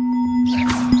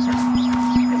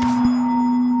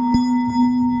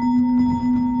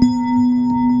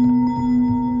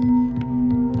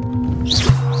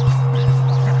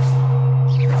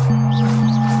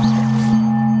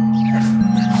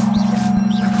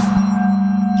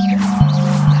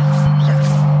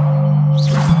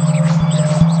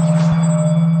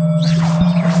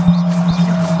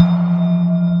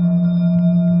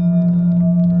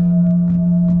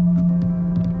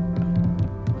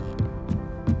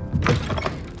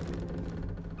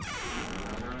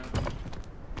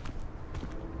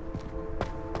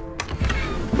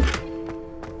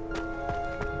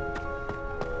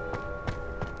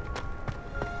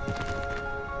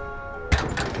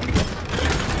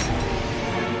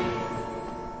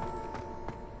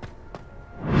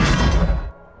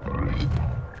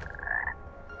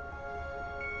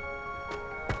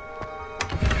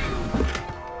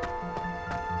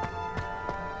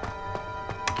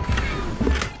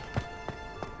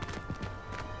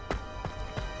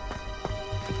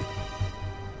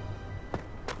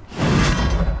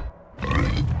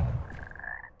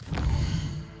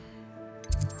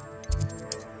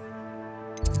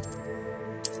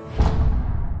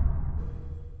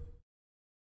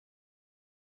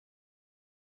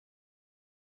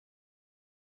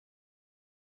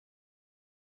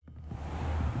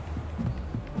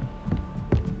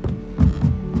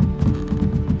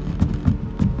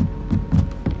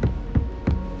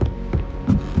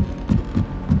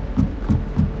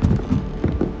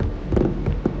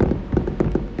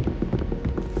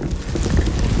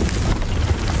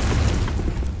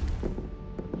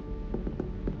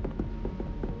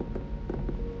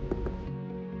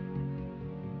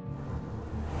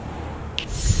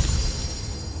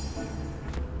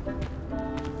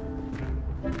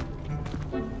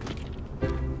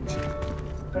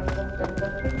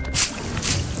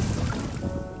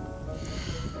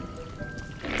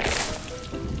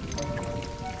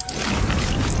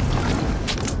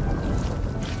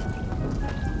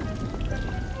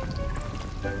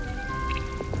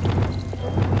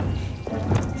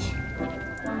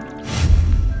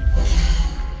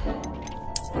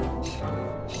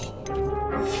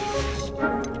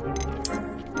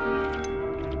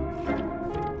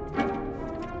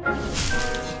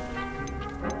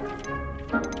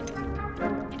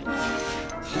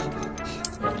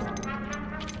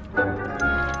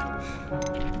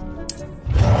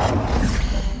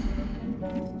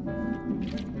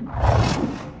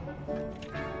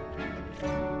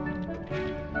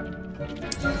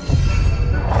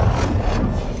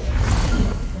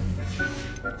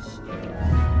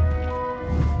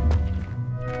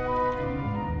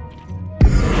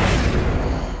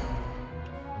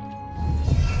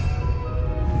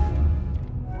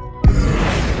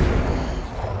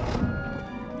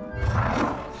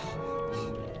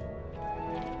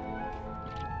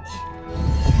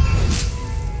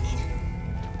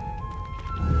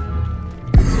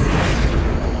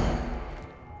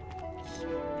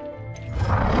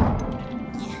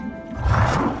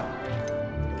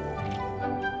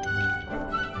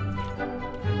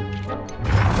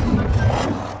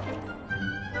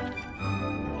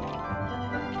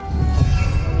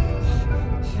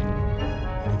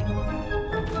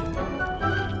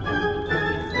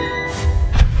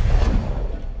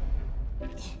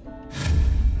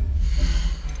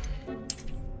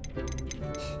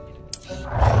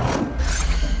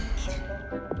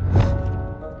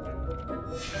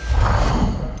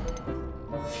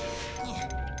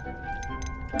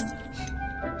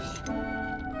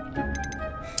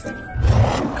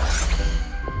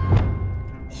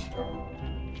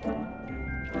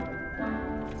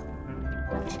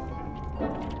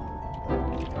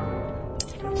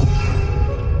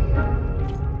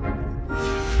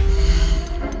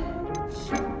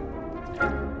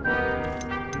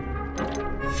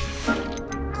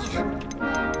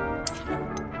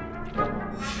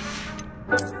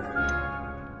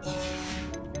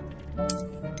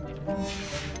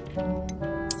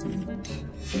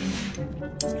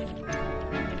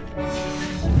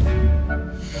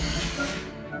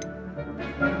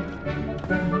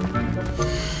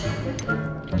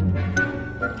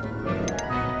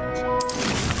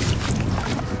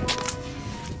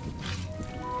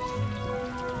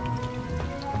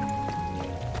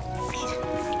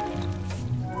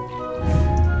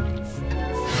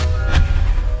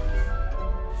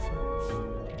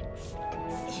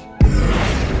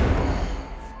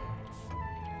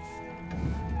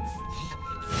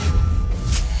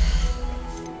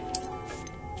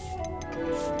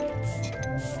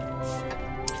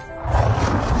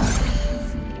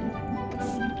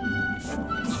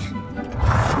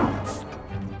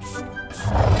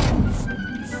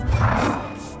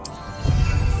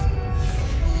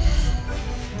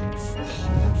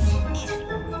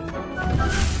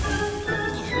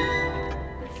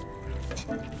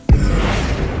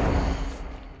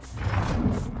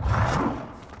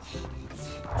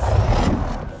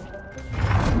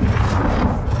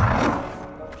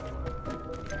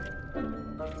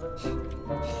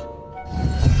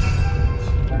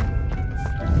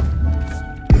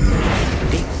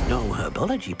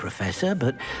 Biology professor,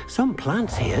 but some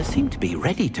plants here seem to be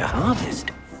ready to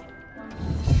harvest.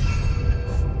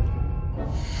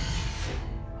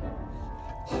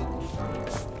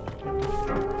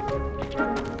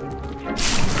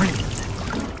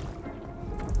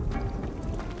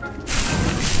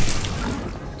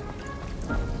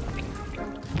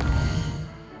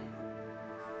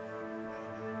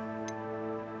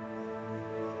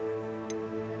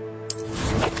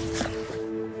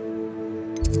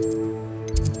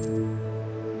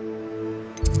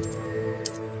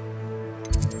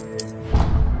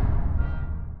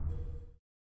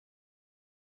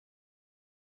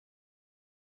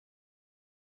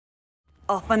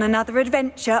 Off on another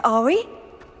adventure, are we?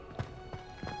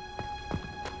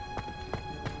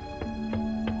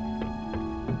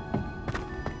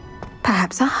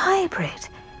 Perhaps a hybrid.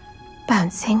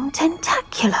 Bouncing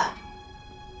tentacular.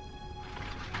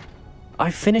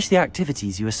 I've finished the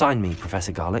activities you assigned me,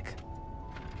 Professor Garlic.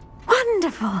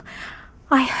 Wonderful!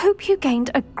 I hope you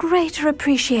gained a greater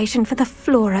appreciation for the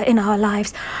flora in our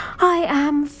lives. I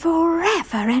am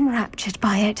forever enraptured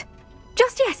by it.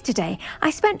 Just yesterday, I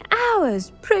spent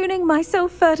hours pruning my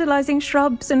self-fertilizing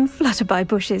shrubs and flutterby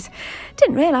bushes.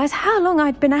 Didn't realize how long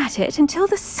I'd been at it until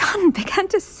the sun began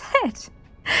to set.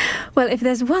 Well, if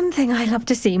there's one thing I love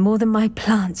to see more than my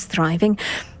plants thriving,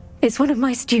 it's one of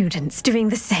my students doing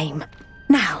the same.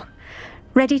 Now,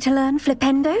 ready to learn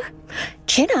Flipendo?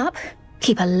 Chin up,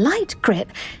 keep a light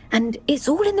grip, and it's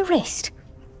all in the wrist.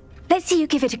 Let's see you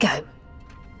give it a go.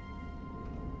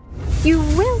 You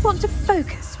will want to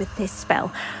focus with this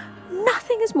spell.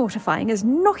 Nothing as mortifying as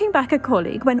knocking back a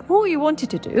colleague when all you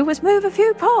wanted to do was move a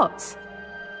few pots.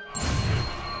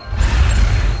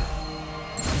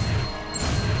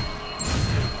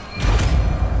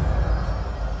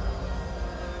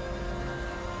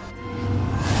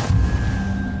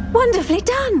 Wonderfully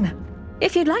done!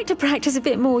 If you'd like to practice a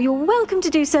bit more, you're welcome to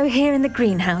do so here in the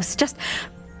greenhouse. Just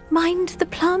mind the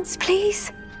plants,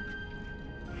 please.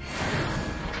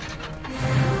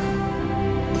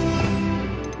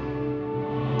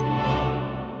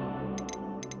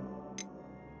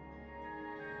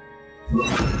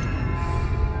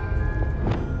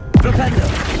 Flipendo!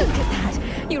 Look at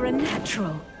that! You're a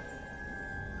natural.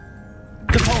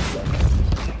 Depulso!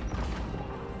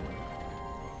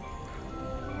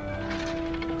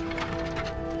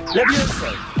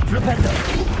 Levioso! Flipendo!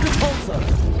 Depulso!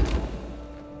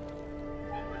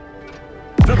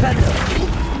 Flipendo!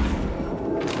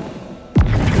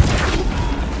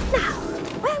 Now,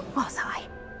 where was I?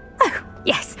 Oh,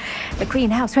 yes. The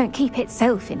greenhouse won't keep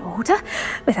itself in order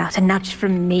without a nudge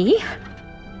from me.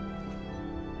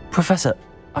 Professor,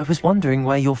 I was wondering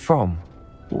where you're from.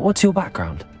 What's your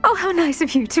background? Oh, how nice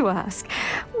of you to ask.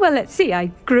 Well, let's see. I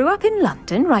grew up in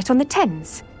London, right on the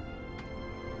Thames.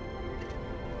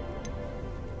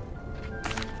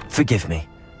 Forgive me.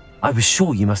 I was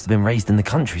sure you must have been raised in the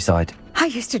countryside. I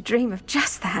used to dream of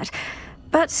just that.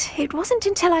 But it wasn't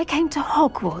until I came to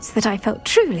Hogwarts that I felt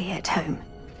truly at home.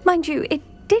 Mind you, it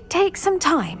did take some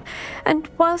time, and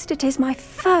whilst it is my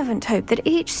fervent hope that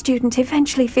each student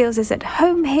eventually feels as at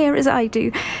home here as I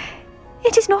do,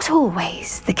 it is not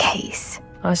always the case.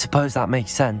 I suppose that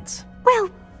makes sense. Well,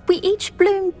 We each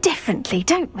bloom differently,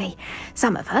 don't we?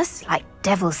 Some of us, like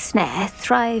Devil's Snare,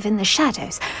 thrive in the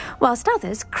shadows, whilst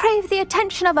others crave the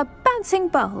attention of a bouncing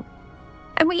bulb.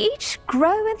 And we each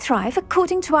grow and thrive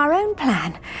according to our own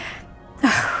plan.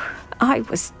 Oh, I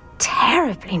was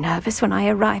terribly nervous when I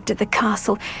arrived at the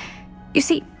castle. You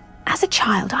see, as a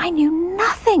child, I knew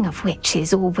nothing of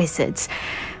witches or wizards.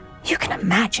 You can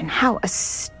imagine how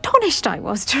astonished I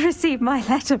was to receive my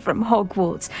letter from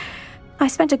Hogwarts. I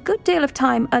spent a good deal of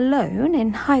time alone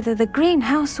in either the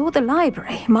greenhouse or the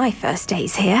library my first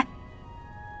days here.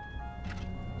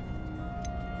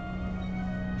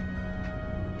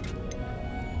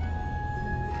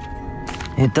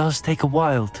 It does take a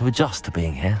while to adjust to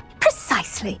being here.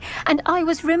 Precisely, and I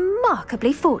was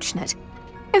remarkably fortunate.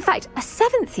 In fact, a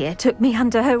 7th year took me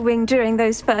under her wing during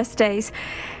those first days.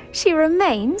 She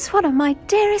remains one of my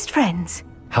dearest friends.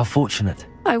 How fortunate.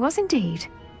 I was indeed.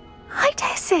 I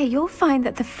dare say you'll find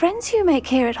that the friends you make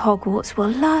here at Hogwarts will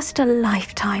last a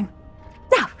lifetime.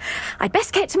 Now, I'd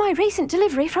best get to my recent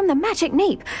delivery from the Magic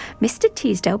Neep. Mr.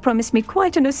 Teasdale promised me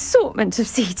quite an assortment of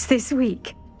seeds this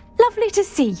week. Lovely to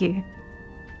see you.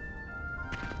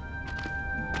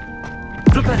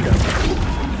 Flipendo!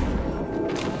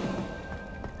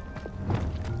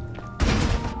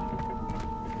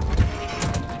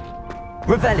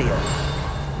 Revelio!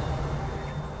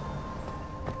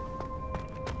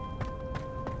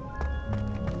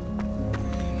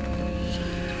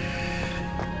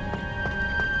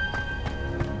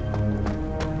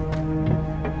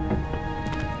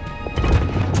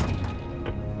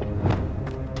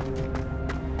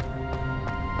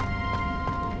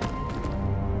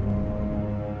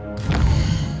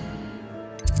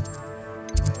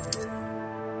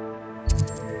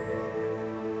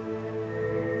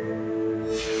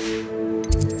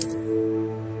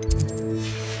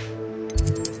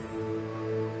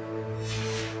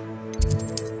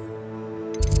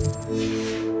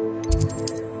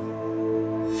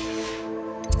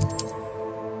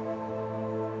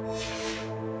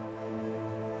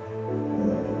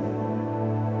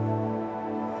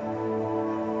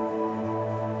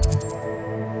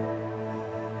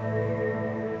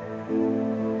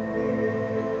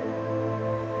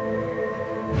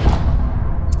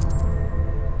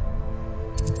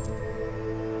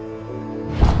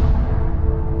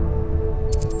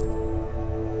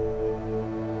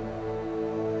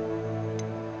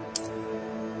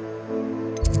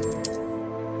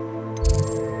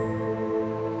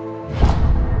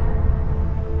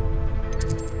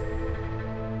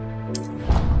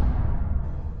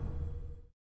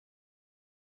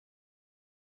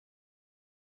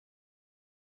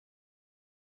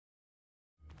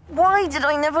 Why did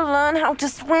I never learn how to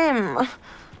swim?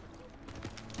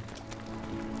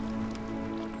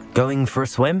 Going for a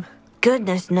swim?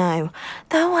 Goodness, no.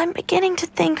 Though I'm beginning to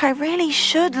think I really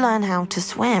should learn how to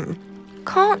swim.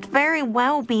 Can't very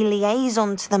well be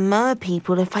liaison to the mer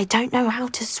people if I don't know how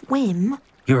to swim.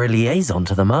 You're a liaison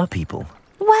to the mer people?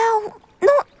 Well,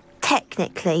 not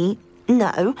technically,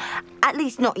 no. At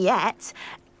least not yet.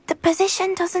 The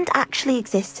position doesn't actually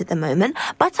exist at the moment,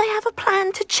 but I have a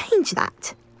plan to change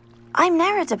that. I'm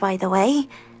Nerida, by the way.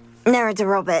 Nerida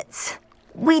Roberts.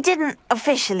 We didn't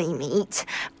officially meet,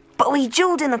 but we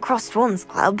duelled in the Crossed Wands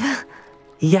Club.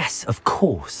 Yes, of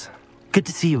course. Good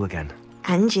to see you again.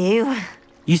 And you.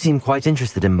 You seem quite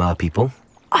interested in mer people.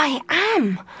 I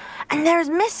am. And they're as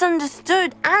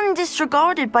misunderstood and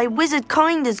disregarded by wizard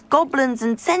kind as goblins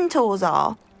and centaurs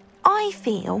are. I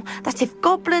feel that if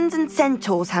goblins and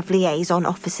centaurs have liaison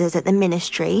officers at the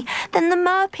Ministry, then the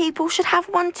mer people should have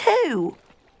one too.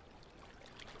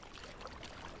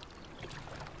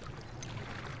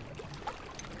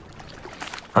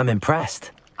 I'm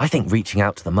impressed. I think reaching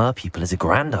out to the mer people is a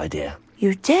grand idea.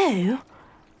 You do?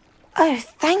 Oh,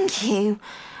 thank you.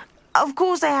 Of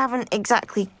course I haven't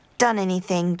exactly done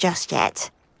anything just yet.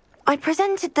 I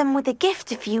presented them with a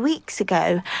gift a few weeks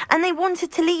ago, and they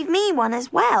wanted to leave me one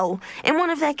as well, in one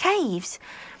of their caves.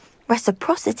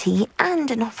 Reciprocity and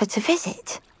an offer to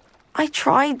visit. I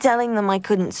tried telling them I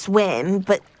couldn't swim,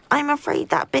 but I'm afraid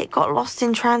that bit got lost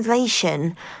in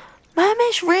translation.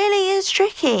 Mermish really is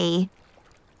tricky.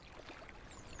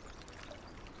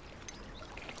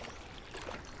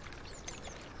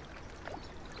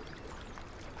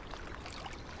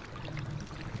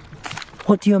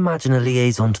 What do you imagine a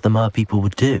liaison to the mer people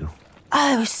would do?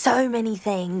 Oh, so many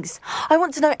things. I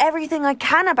want to know everything I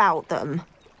can about them.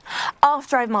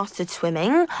 After I've mastered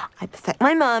swimming, I'd perfect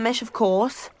my mermish, of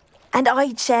course, and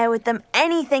I'd share with them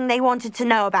anything they wanted to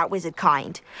know about wizard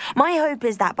kind. My hope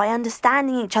is that by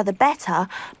understanding each other better,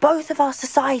 both of our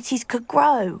societies could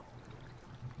grow.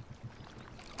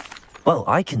 Well,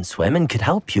 I can swim and could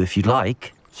help you if you'd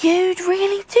like. You'd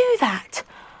really do that?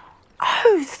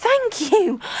 Oh, thank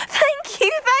you! Thank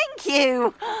you, thank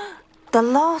you! The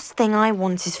last thing I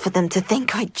want is for them to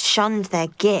think I'd shunned their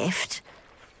gift.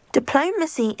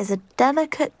 Diplomacy is a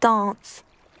delicate dance.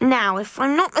 Now, if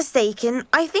I'm not mistaken,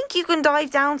 I think you can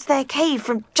dive down to their cave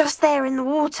from just there in the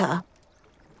water.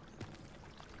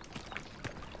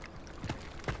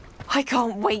 I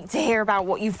can't wait to hear about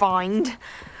what you find.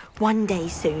 One day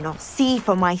soon, I'll see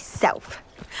for myself.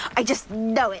 I just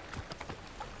know it.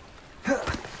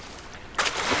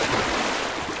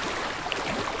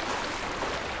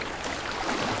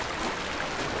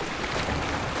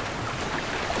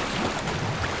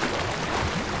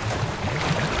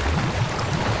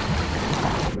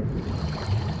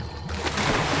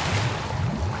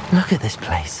 Look at this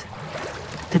place.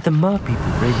 Did the Mer people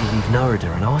really leave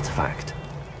Narada an artifact?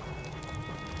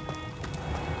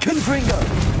 Confringo!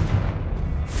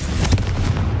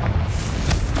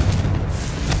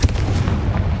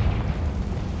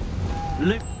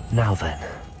 Now then,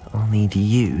 I'll need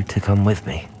you to come with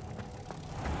me.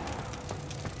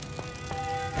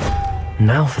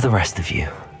 Now for the rest of you.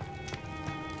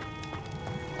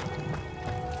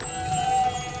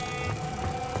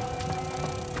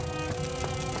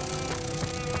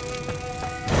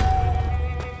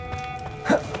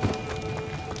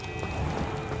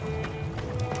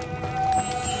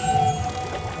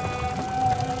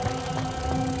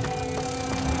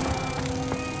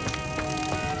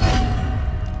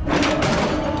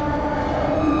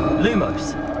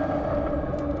 Lumos.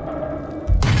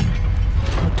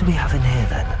 What do we have in here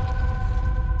then?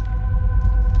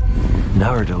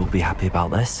 Narada will be happy about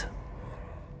this.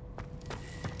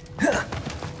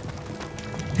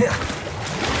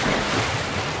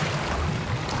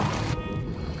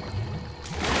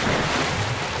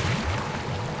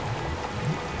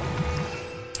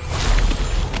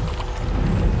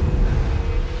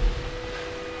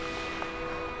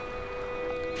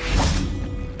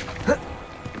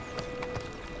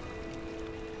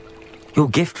 Your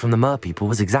gift from the Mer people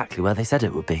was exactly where they said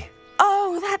it would be.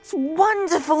 Oh, that's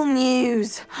wonderful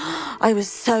news. I was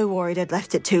so worried I'd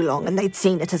left it too long and they'd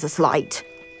seen it as a slight.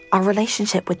 Our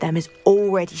relationship with them is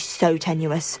already so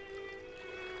tenuous.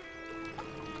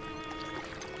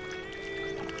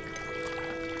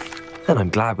 And I'm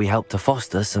glad we helped to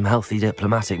foster some healthy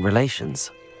diplomatic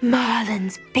relations.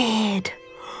 Merlin's beard.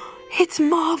 It's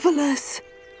marvellous.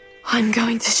 I'm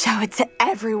going to show it to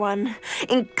everyone,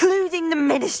 including the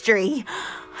Ministry.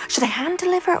 Should I hand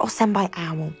deliver it or send by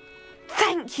owl?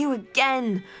 Thank you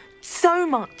again, so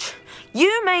much.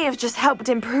 You may have just helped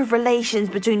improve relations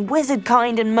between wizard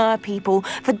kind and Mer people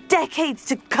for decades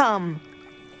to come.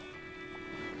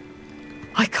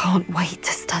 I can't wait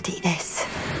to study this.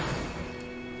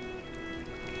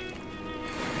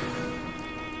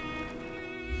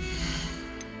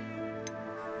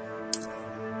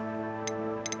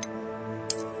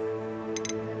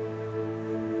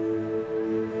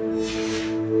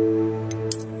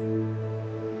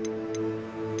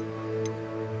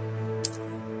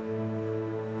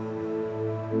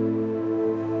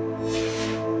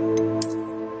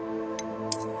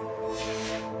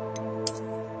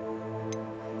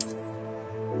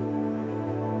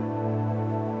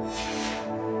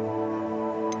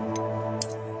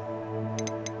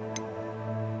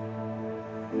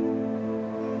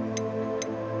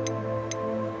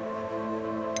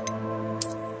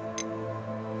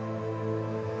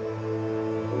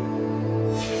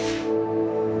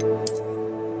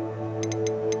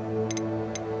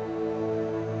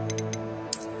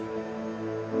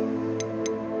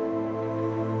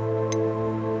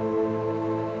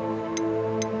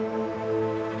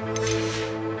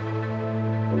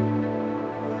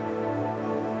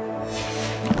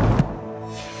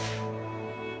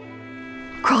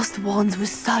 Crossed Wands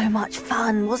was so much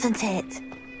fun, wasn't it?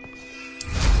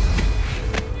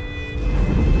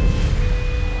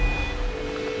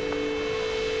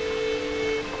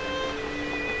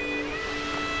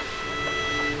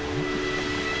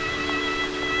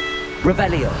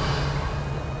 Revelio.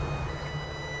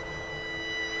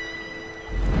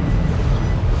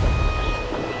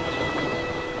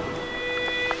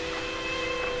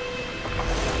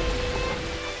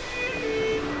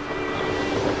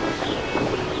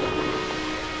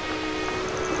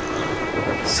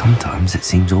 Sometimes it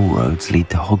seems all roads lead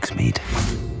to Hogsmeade.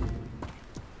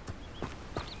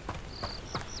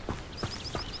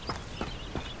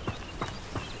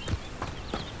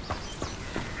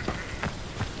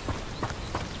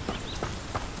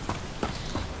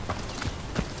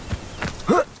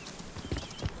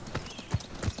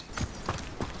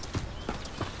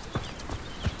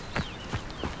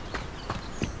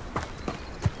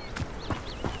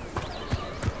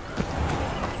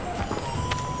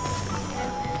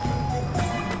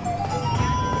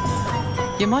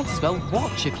 You might as well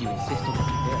watch if you insist on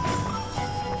what you do.